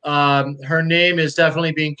her name is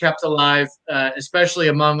definitely being kept alive, especially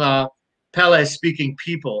among Pele-speaking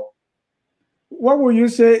people. What would you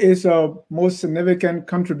say is a most significant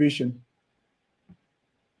contribution?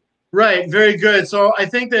 Right, very good. So I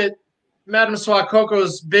think that Madame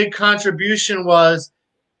Suakoko's big contribution was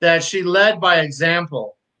that she led by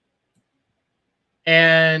example.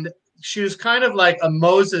 And she was kind of like a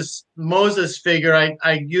Moses figure.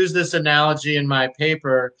 I use this analogy in my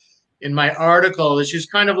paper, in my article, that she was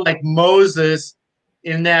kind of like Moses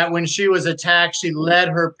in that when she was attacked, she led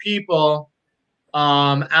her people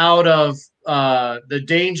out of the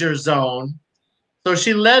danger zone. So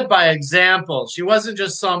she led by example. She wasn't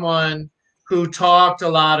just someone who talked a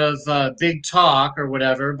lot of big talk or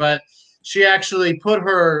whatever, but she actually put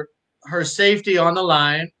her safety on the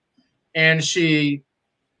line, and she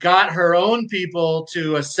got her own people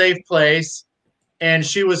to a safe place, and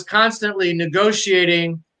she was constantly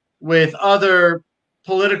negotiating with other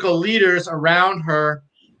political leaders around her,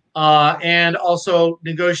 and also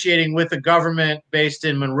negotiating with the government based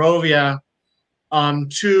in Monrovia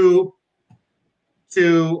to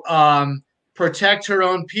protect her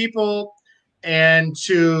own people and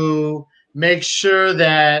to make sure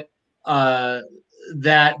that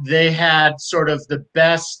that they had sort of the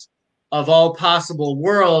best of all possible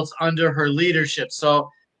worlds under her leadership. So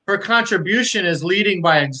her contribution is leading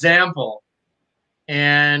by example.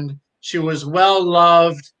 And she was well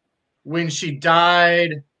loved. When she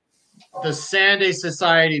died, the Sunday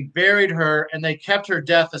Society buried her, and they kept her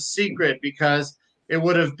death a secret because it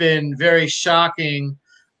would have been very shocking.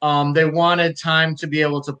 They wanted time to be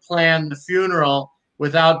able to plan the funeral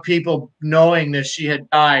without people knowing that she had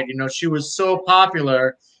died. You know, she was so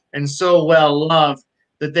popular and so well loved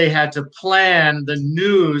that they had to plan the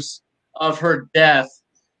news of her death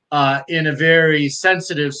in a very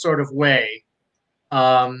sensitive sort of way.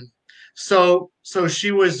 So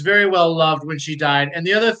she was very well loved when she died. And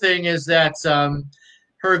the other thing is that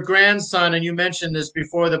her grandson, and you mentioned this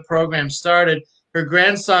before the program started, her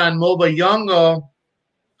grandson, Mobayongo,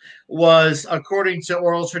 was, according to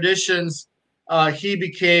oral traditions, he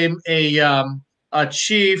became a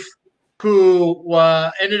chief who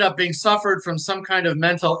ended up being suffered from some kind of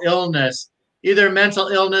mental illness, either mental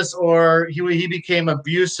illness or he became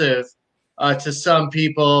abusive to some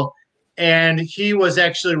people. And he was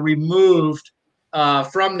actually removed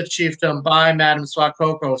from the chiefdom by Madame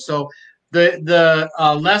Suakoko. So the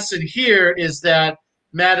lesson here is that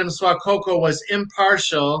Madame Suakoko was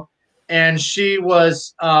impartial, and she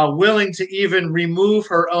was willing to even remove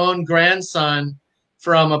her own grandson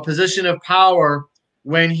from a position of power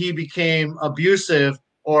when he became abusive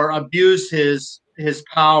or abused his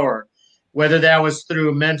power, whether that was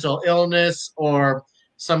through mental illness or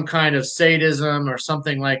some kind of sadism or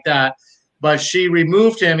something like that. But she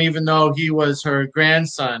removed him even though he was her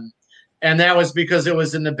grandson. And that was because it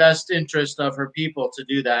was in the best interest of her people to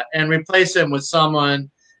do that and replace him with someone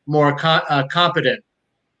more competent.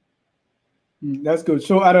 That's good.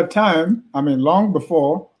 So at a time, I mean, long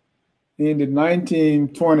before, in the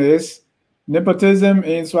 1920s, nepotism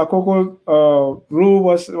in Suakoko rule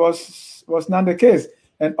was not the case.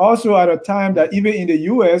 And also at a time that even in the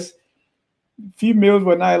U.S., females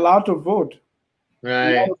were not allowed to vote.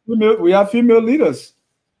 Right. We have female leaders.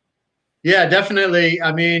 Yeah, definitely.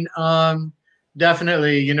 I mean,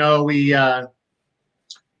 definitely. You know, we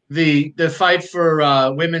the fight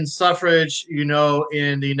for women's suffrage, you know,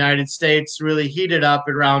 in the United States really heated up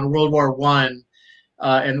around World War I,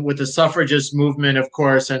 and with the suffragist movement, of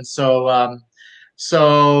course. And so,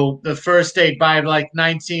 so the first state by like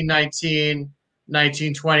 1919,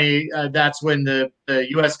 1920, that's when the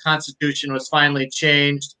U.S. Constitution was finally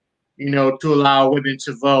changed, you know, to allow women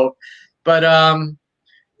to vote. But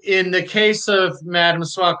in the case of Madame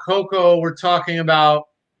Suakoko, we're talking about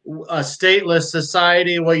a stateless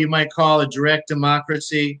society, what you might call a direct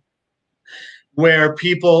democracy, where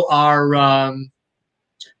people are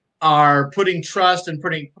putting trust and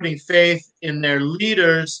putting faith in their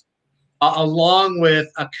leaders, along with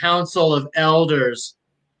a council of elders.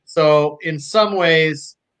 So in some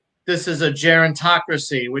ways, this is a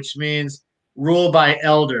gerontocracy, which means rule by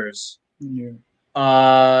elders.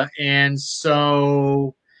 Yeah. And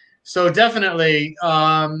so definitely,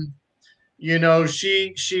 you know,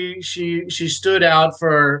 she stood out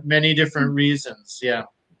for many different reasons. Yeah.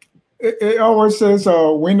 It always says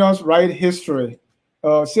winners write history.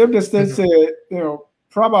 Save the State said, you know,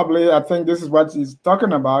 probably, I think this is what he's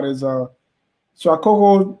talking about, is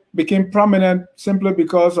Suakoko became prominent simply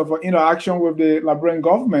because of her interaction with the Liberian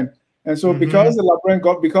government. And so because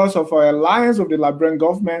of her alliance with the Liberian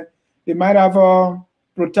government, they might have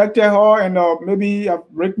protected her and maybe have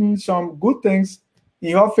written some good things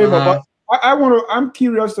in her favor. But I'm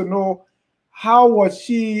curious to know, how was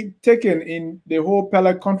she taken in the whole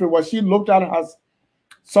Pele country? Was she looked at as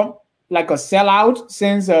like a sellout,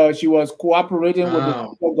 since she was cooperating with the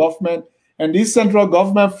central government, and these central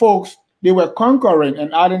government folks, they were conquering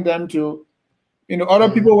and adding them to, other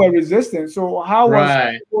people were resisting. So how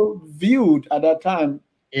was people viewed at that time?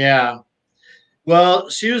 Yeah. Well,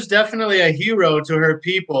 she was definitely a hero to her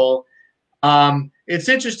people. It's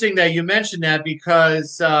interesting that you mentioned that,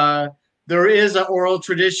 because there is an oral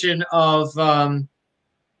tradition of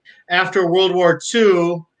after World War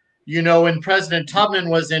II, when President Tubman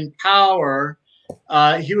was in power,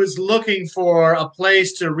 he was looking for a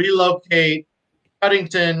place to relocate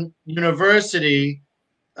Cuttington University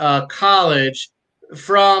College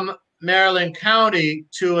from Maryland County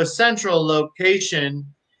to a central location,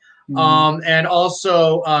 and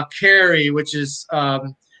also Cary, which is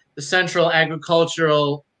the Central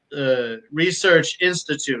Agricultural Research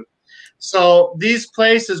Institute. So these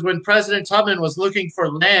places, when President Tubman was looking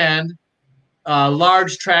for land,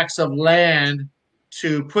 large tracts of land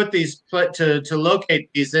to put these to locate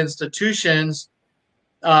these institutions,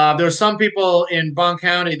 there were some people in Bond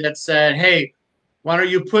County that said, "Hey, why don't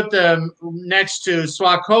you put them next to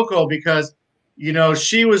Suakoko, because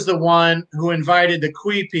she was the one who invited the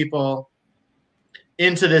Cree people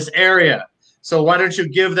into this area. So why don't you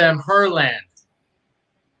give them her land?"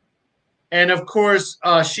 And of course,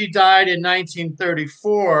 she died in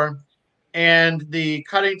 1934, and the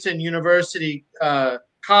Cuttington University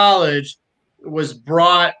College was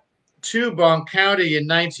brought to Bond County in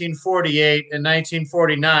 1948 and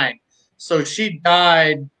 1949. So she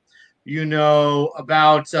died,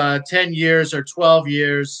 about 10 years or 12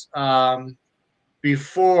 years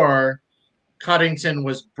before Cuttington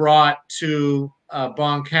was brought to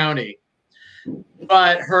Bond County.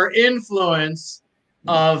 But her influence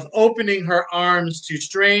of opening her arms to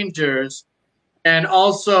strangers, and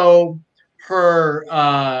also her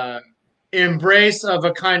embrace of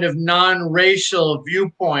a kind of non-racial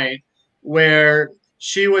viewpoint, where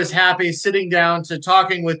she was happy sitting down to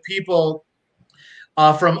talking with people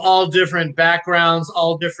from all different backgrounds,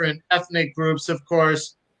 all different ethnic groups. Of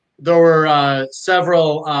course, there were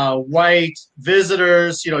several white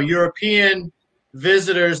visitors, European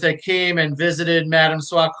visitors that came and visited Madame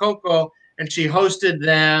Suakoko, and she hosted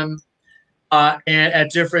them at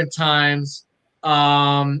different times.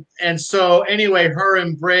 And so anyway, her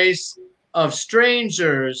embrace of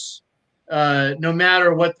strangers, no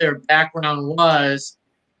matter what their background was,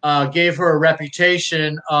 gave her a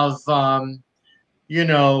reputation of,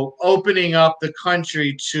 opening up the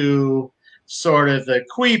country to sort of the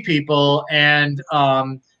Cree people and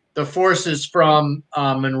the forces from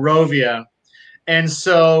Monrovia. And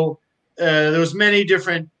so there was many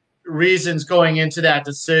different reasons going into that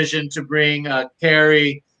decision to bring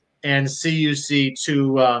Cary and CUC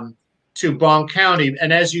to Bond County.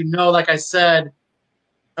 And as you know, like I said,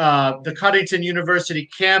 the Cuttington University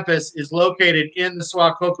campus is located in the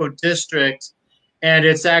Suakoko district, and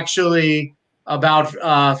it's actually about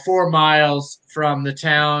 4 miles from the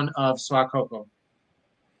town of Suakoko.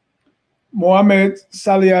 Mohammed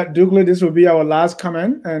Salia Douglas, this will be our last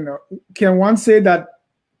comment. And can one say that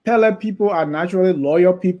Pele people are naturally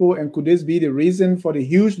loyal people, and could this be the reason for the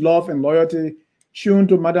huge love and loyalty shown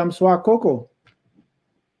to Madame Suakoko?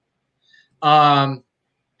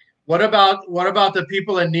 What about the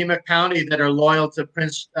people in Nema County that are loyal to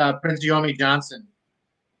Prince Yomi Johnson?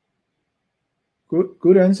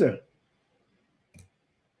 Good answer.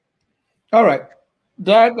 All right.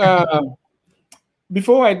 That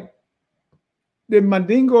before the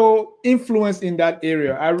Mandingo influence in that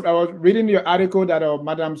area. I was reading your article that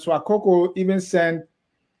Madame Suakoko even sent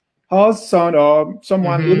her son or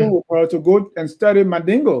someone living with her to go and study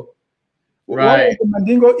Mandingo. Right. What was the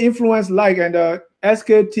Mandingo influence like? And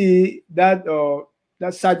SKT, that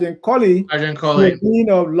Sergeant Colley, the dean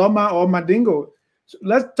of Loma or Mandingo. So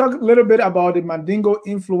let's talk a little bit about the Mandingo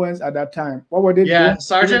influence at that time. What were they doing? Yeah,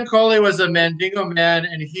 Sergeant Colley was a Mandingo man,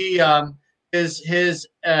 and he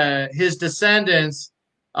his descendants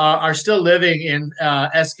are still living in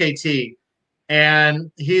SKT,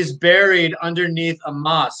 and he's buried underneath a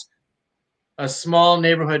mosque, a small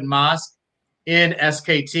neighborhood mosque in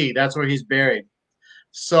SKT. That's where he's buried.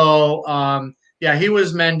 So yeah, he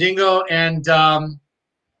was Mandingo, and the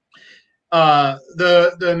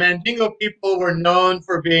Mandingo people were known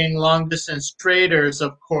for being long distance traders,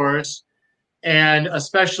 of course, and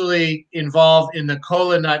especially involved in the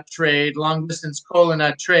cola nut trade, long distance cola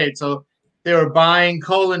nut trade. So they were buying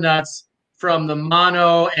cola nuts from the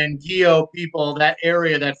Mano and Gio people, that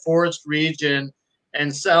area, that forest region,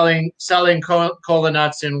 and selling cola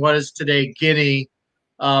nuts in what is today Guinea,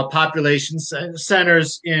 population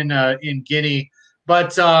centers in Guinea.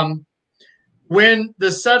 But when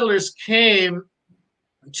the settlers came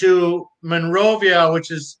to Monrovia,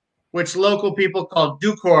 which local people called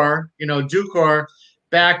Ducor, Ducor,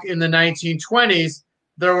 back in the 1920s,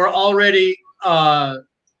 there were already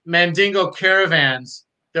Mandingo caravans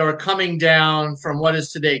that were coming down from what is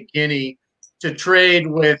today Guinea to trade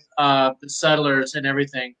with the settlers and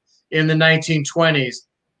everything in the 1920s.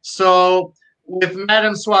 So with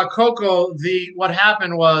Madame Suakoko, what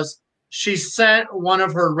happened was she sent one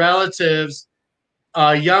of her relatives,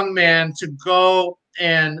 a young man, to go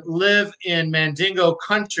and live in Mandingo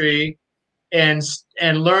country and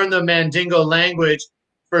learn the Mandingo language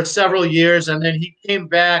for several years. And then he came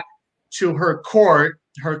back to her court,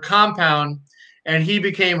 her compound, and he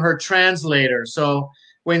became her translator. So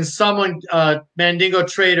when someone, Mandingo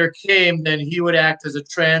trader came, then he would act as a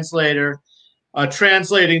translator,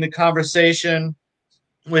 translating the conversation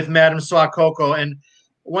with Madame Suakoko. And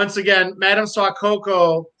once again, Madame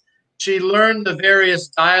Suakoko, she learned the various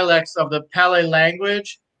dialects of the Pele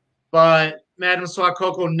language, but Madame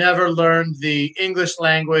Suakoko never learned the English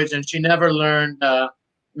language, and she never learned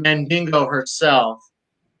Mandingo herself.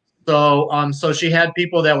 So she had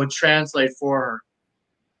people that would translate for her.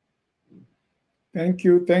 Thank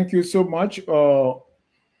you so much for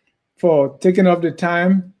taking up the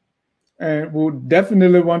time, and we'll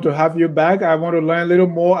definitely want to have you back. I want to learn a little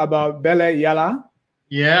more about Bele Yala.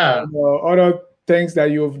 Yeah. And, other things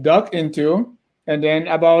that you've dug into, and then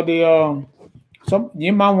about the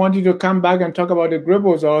you might want you to come back and talk about the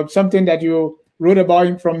Gribbles or something that you wrote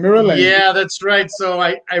about from Maryland. Yeah, that's right. So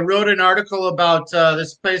I wrote an article about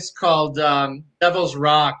this place called Devil's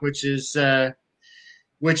Rock, which is half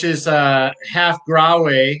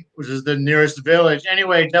Grawe, which is the nearest village.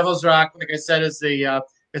 Anyway, Devil's Rock, like I said, is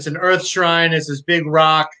it's an earth shrine. It's this big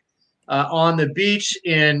rock on the beach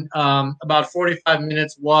in about 45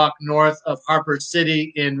 minutes walk north of Harper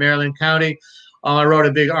City in Maryland County. I wrote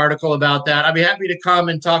a big article about that. I'd be happy to come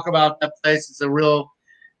and talk about that place. It's a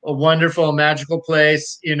wonderful, magical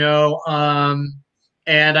place, and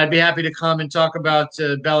I'd be happy to come and talk about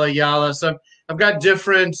Bele Yala. So I've got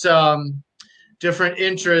different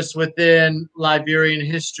interests within Liberian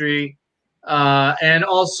history. And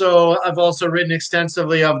also, I've also written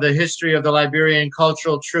extensively of the history of the Liberian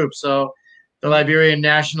Cultural Troupe. So the Liberian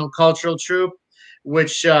National Cultural Troupe,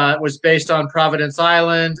 which was based on Providence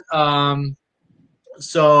Island.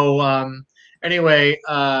 Anyway,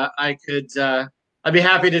 I'd be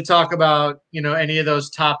happy to talk about, any of those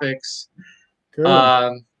topics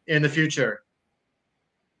in the future.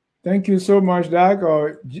 Thank you so much, Doc.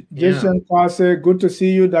 Jason Passe, good to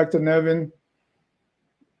see you, Dr. Nevin.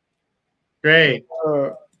 Great.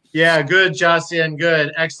 Yeah, good, Josian,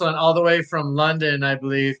 good. Excellent. All the way from London, I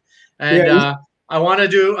believe. And I want to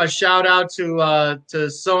do a shout out to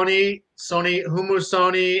Humu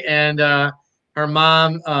Sony, and her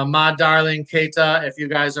mom, Ma Darling Keita, if you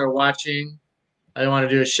guys are watching. I want to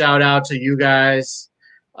do a shout out to you guys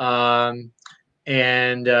and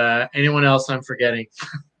anyone else I'm forgetting.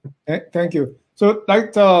 Thank you. So,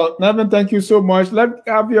 Dr. Nevin, thank you so much. Let's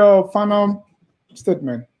have your final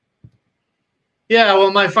statement. Yeah,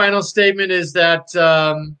 well, my final statement is that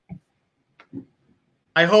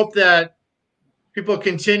I hope that people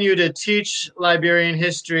continue to teach Liberian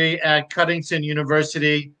history at Cuttington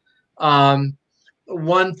University.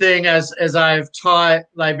 One thing, as I've taught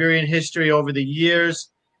Liberian history over the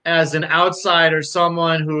years, as an outsider,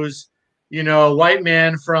 someone who's, a white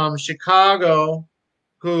man from Chicago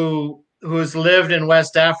who's lived in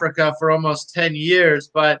West Africa for almost 10 years,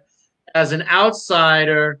 but as an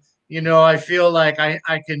outsider, I feel like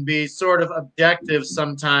I can be sort of objective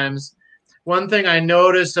sometimes. One thing I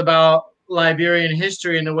noticed about Liberian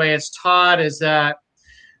history and the way it's taught is that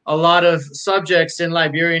a lot of subjects in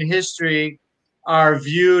Liberian history are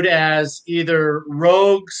viewed as either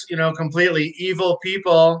rogues, completely evil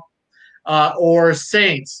people, or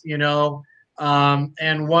saints,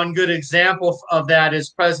 and one good example of that is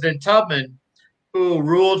President Tubman, who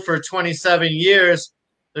ruled for 27 years.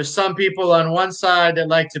 There's some people on one side that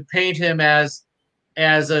like to paint him as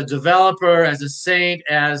a developer, as a saint,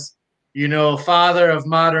 as, father of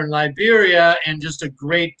modern Liberia and just a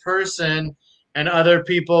great person. And other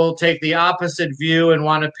people take the opposite view and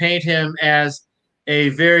want to paint him as a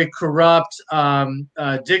very corrupt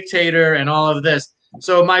dictator and all of this.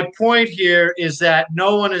 So my point here is that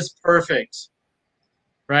no one is perfect,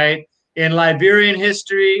 right? In Liberian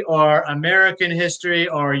history or American history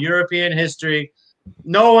or European history,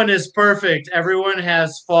 no one is perfect. Everyone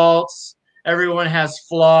has faults. Everyone has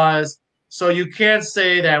flaws. So you can't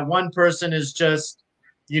say that one person is just,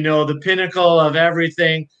 the pinnacle of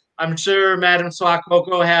everything. I'm sure Madame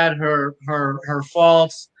Suakoko had her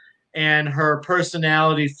faults and her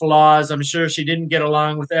personality flaws. I'm sure she didn't get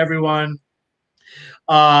along with everyone.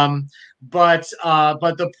 But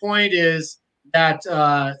the point is that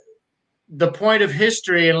the point of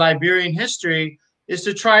history and Liberian history is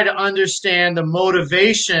to try to understand the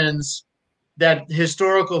motivations that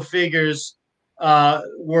historical figures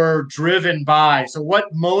were driven by. So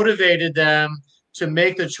what motivated them to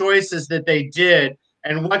make the choices that they did,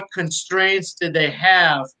 and what constraints did they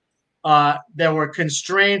have that were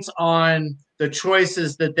constraints on the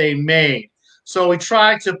choices that they made. So we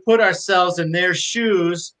try to put ourselves in their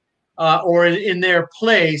shoes or in their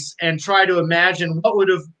place and try to imagine what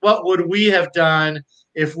would we have done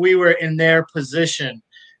if we were in their position.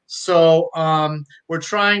 So we're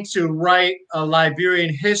trying to write a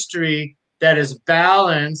Liberian history that is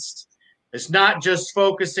balanced. It's not just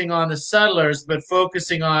focusing on the settlers, but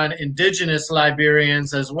focusing on indigenous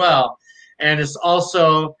Liberians as well. And it's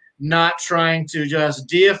also not trying to just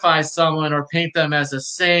deify someone or paint them as a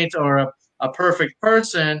saint or a perfect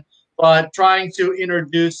person, but trying to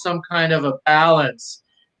introduce some kind of a balance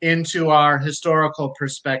into our historical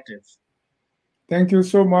perspective. Thank you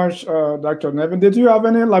so much, Dr. Nevin. Did you have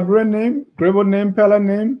any Liberian name, Grebo name, Pella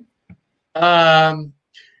name?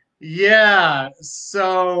 Yeah.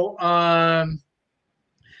 So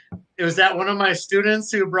was that one of my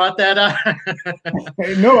students who brought that up?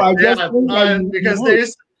 No, I guess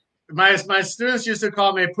because my students used to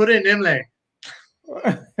call me Pure Nimle.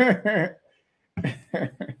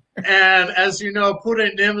 And as you know,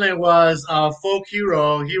 Pure Nimle was a folk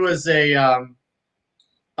hero. He was a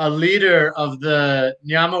leader of the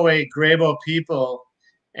Nyamawe Grebo people,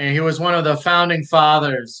 and he was one of the founding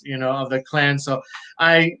fathers, of the clan. So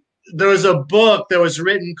there was a book that was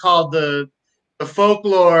written called the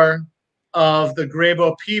Folklore of the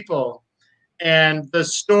Grebo people, and the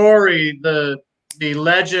story, the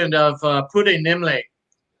legend of Pure Nimle,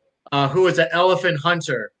 who was an elephant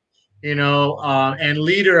hunter, and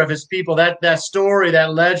leader of his people. That story,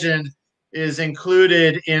 that legend, is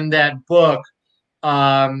included in that book,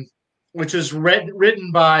 which is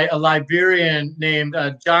written by a Liberian named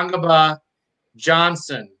Jangaba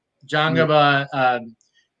Johnson. Jangaba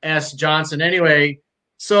S. Johnson. Anyway,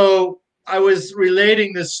 so I was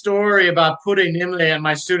relating this story about Pure Nimle, and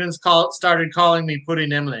my students started calling me Pure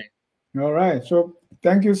Nimle. All right. So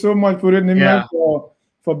thank you so much, Pure Nimle,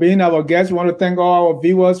 for being our guest. We want to thank all our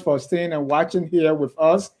viewers for staying and watching here with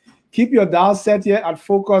us. Keep your dial set here at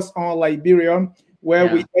Focus on Liberia, where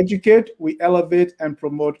we educate, we elevate, and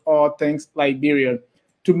promote all things Liberian.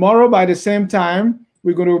 Tomorrow, by the same time,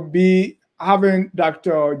 we're going to be having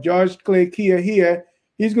Dr. George Clay Kia here.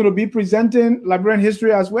 He's going to be presenting Liberian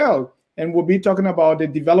history as well. And we'll be talking about the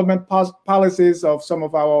development policies of some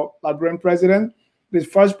of our Liberian presidents. The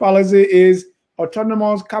first policy is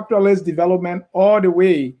autonomous capitalist development all the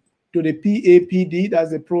way to the PAPD.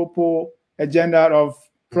 That's the pro-poor agenda of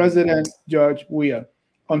President George Weah.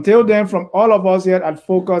 Until then, from all of us here at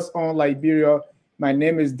Focus on Liberia, my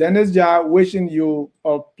name is Dennis Jah, wishing you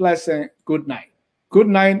a pleasant good night. Good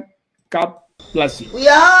night. God bless you. We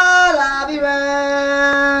are Liberia.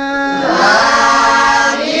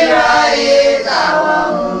 Liberia is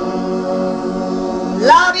our home.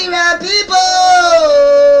 Liberia people.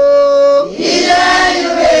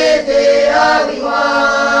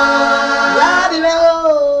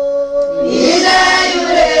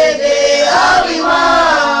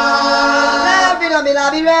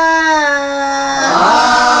 Liberia.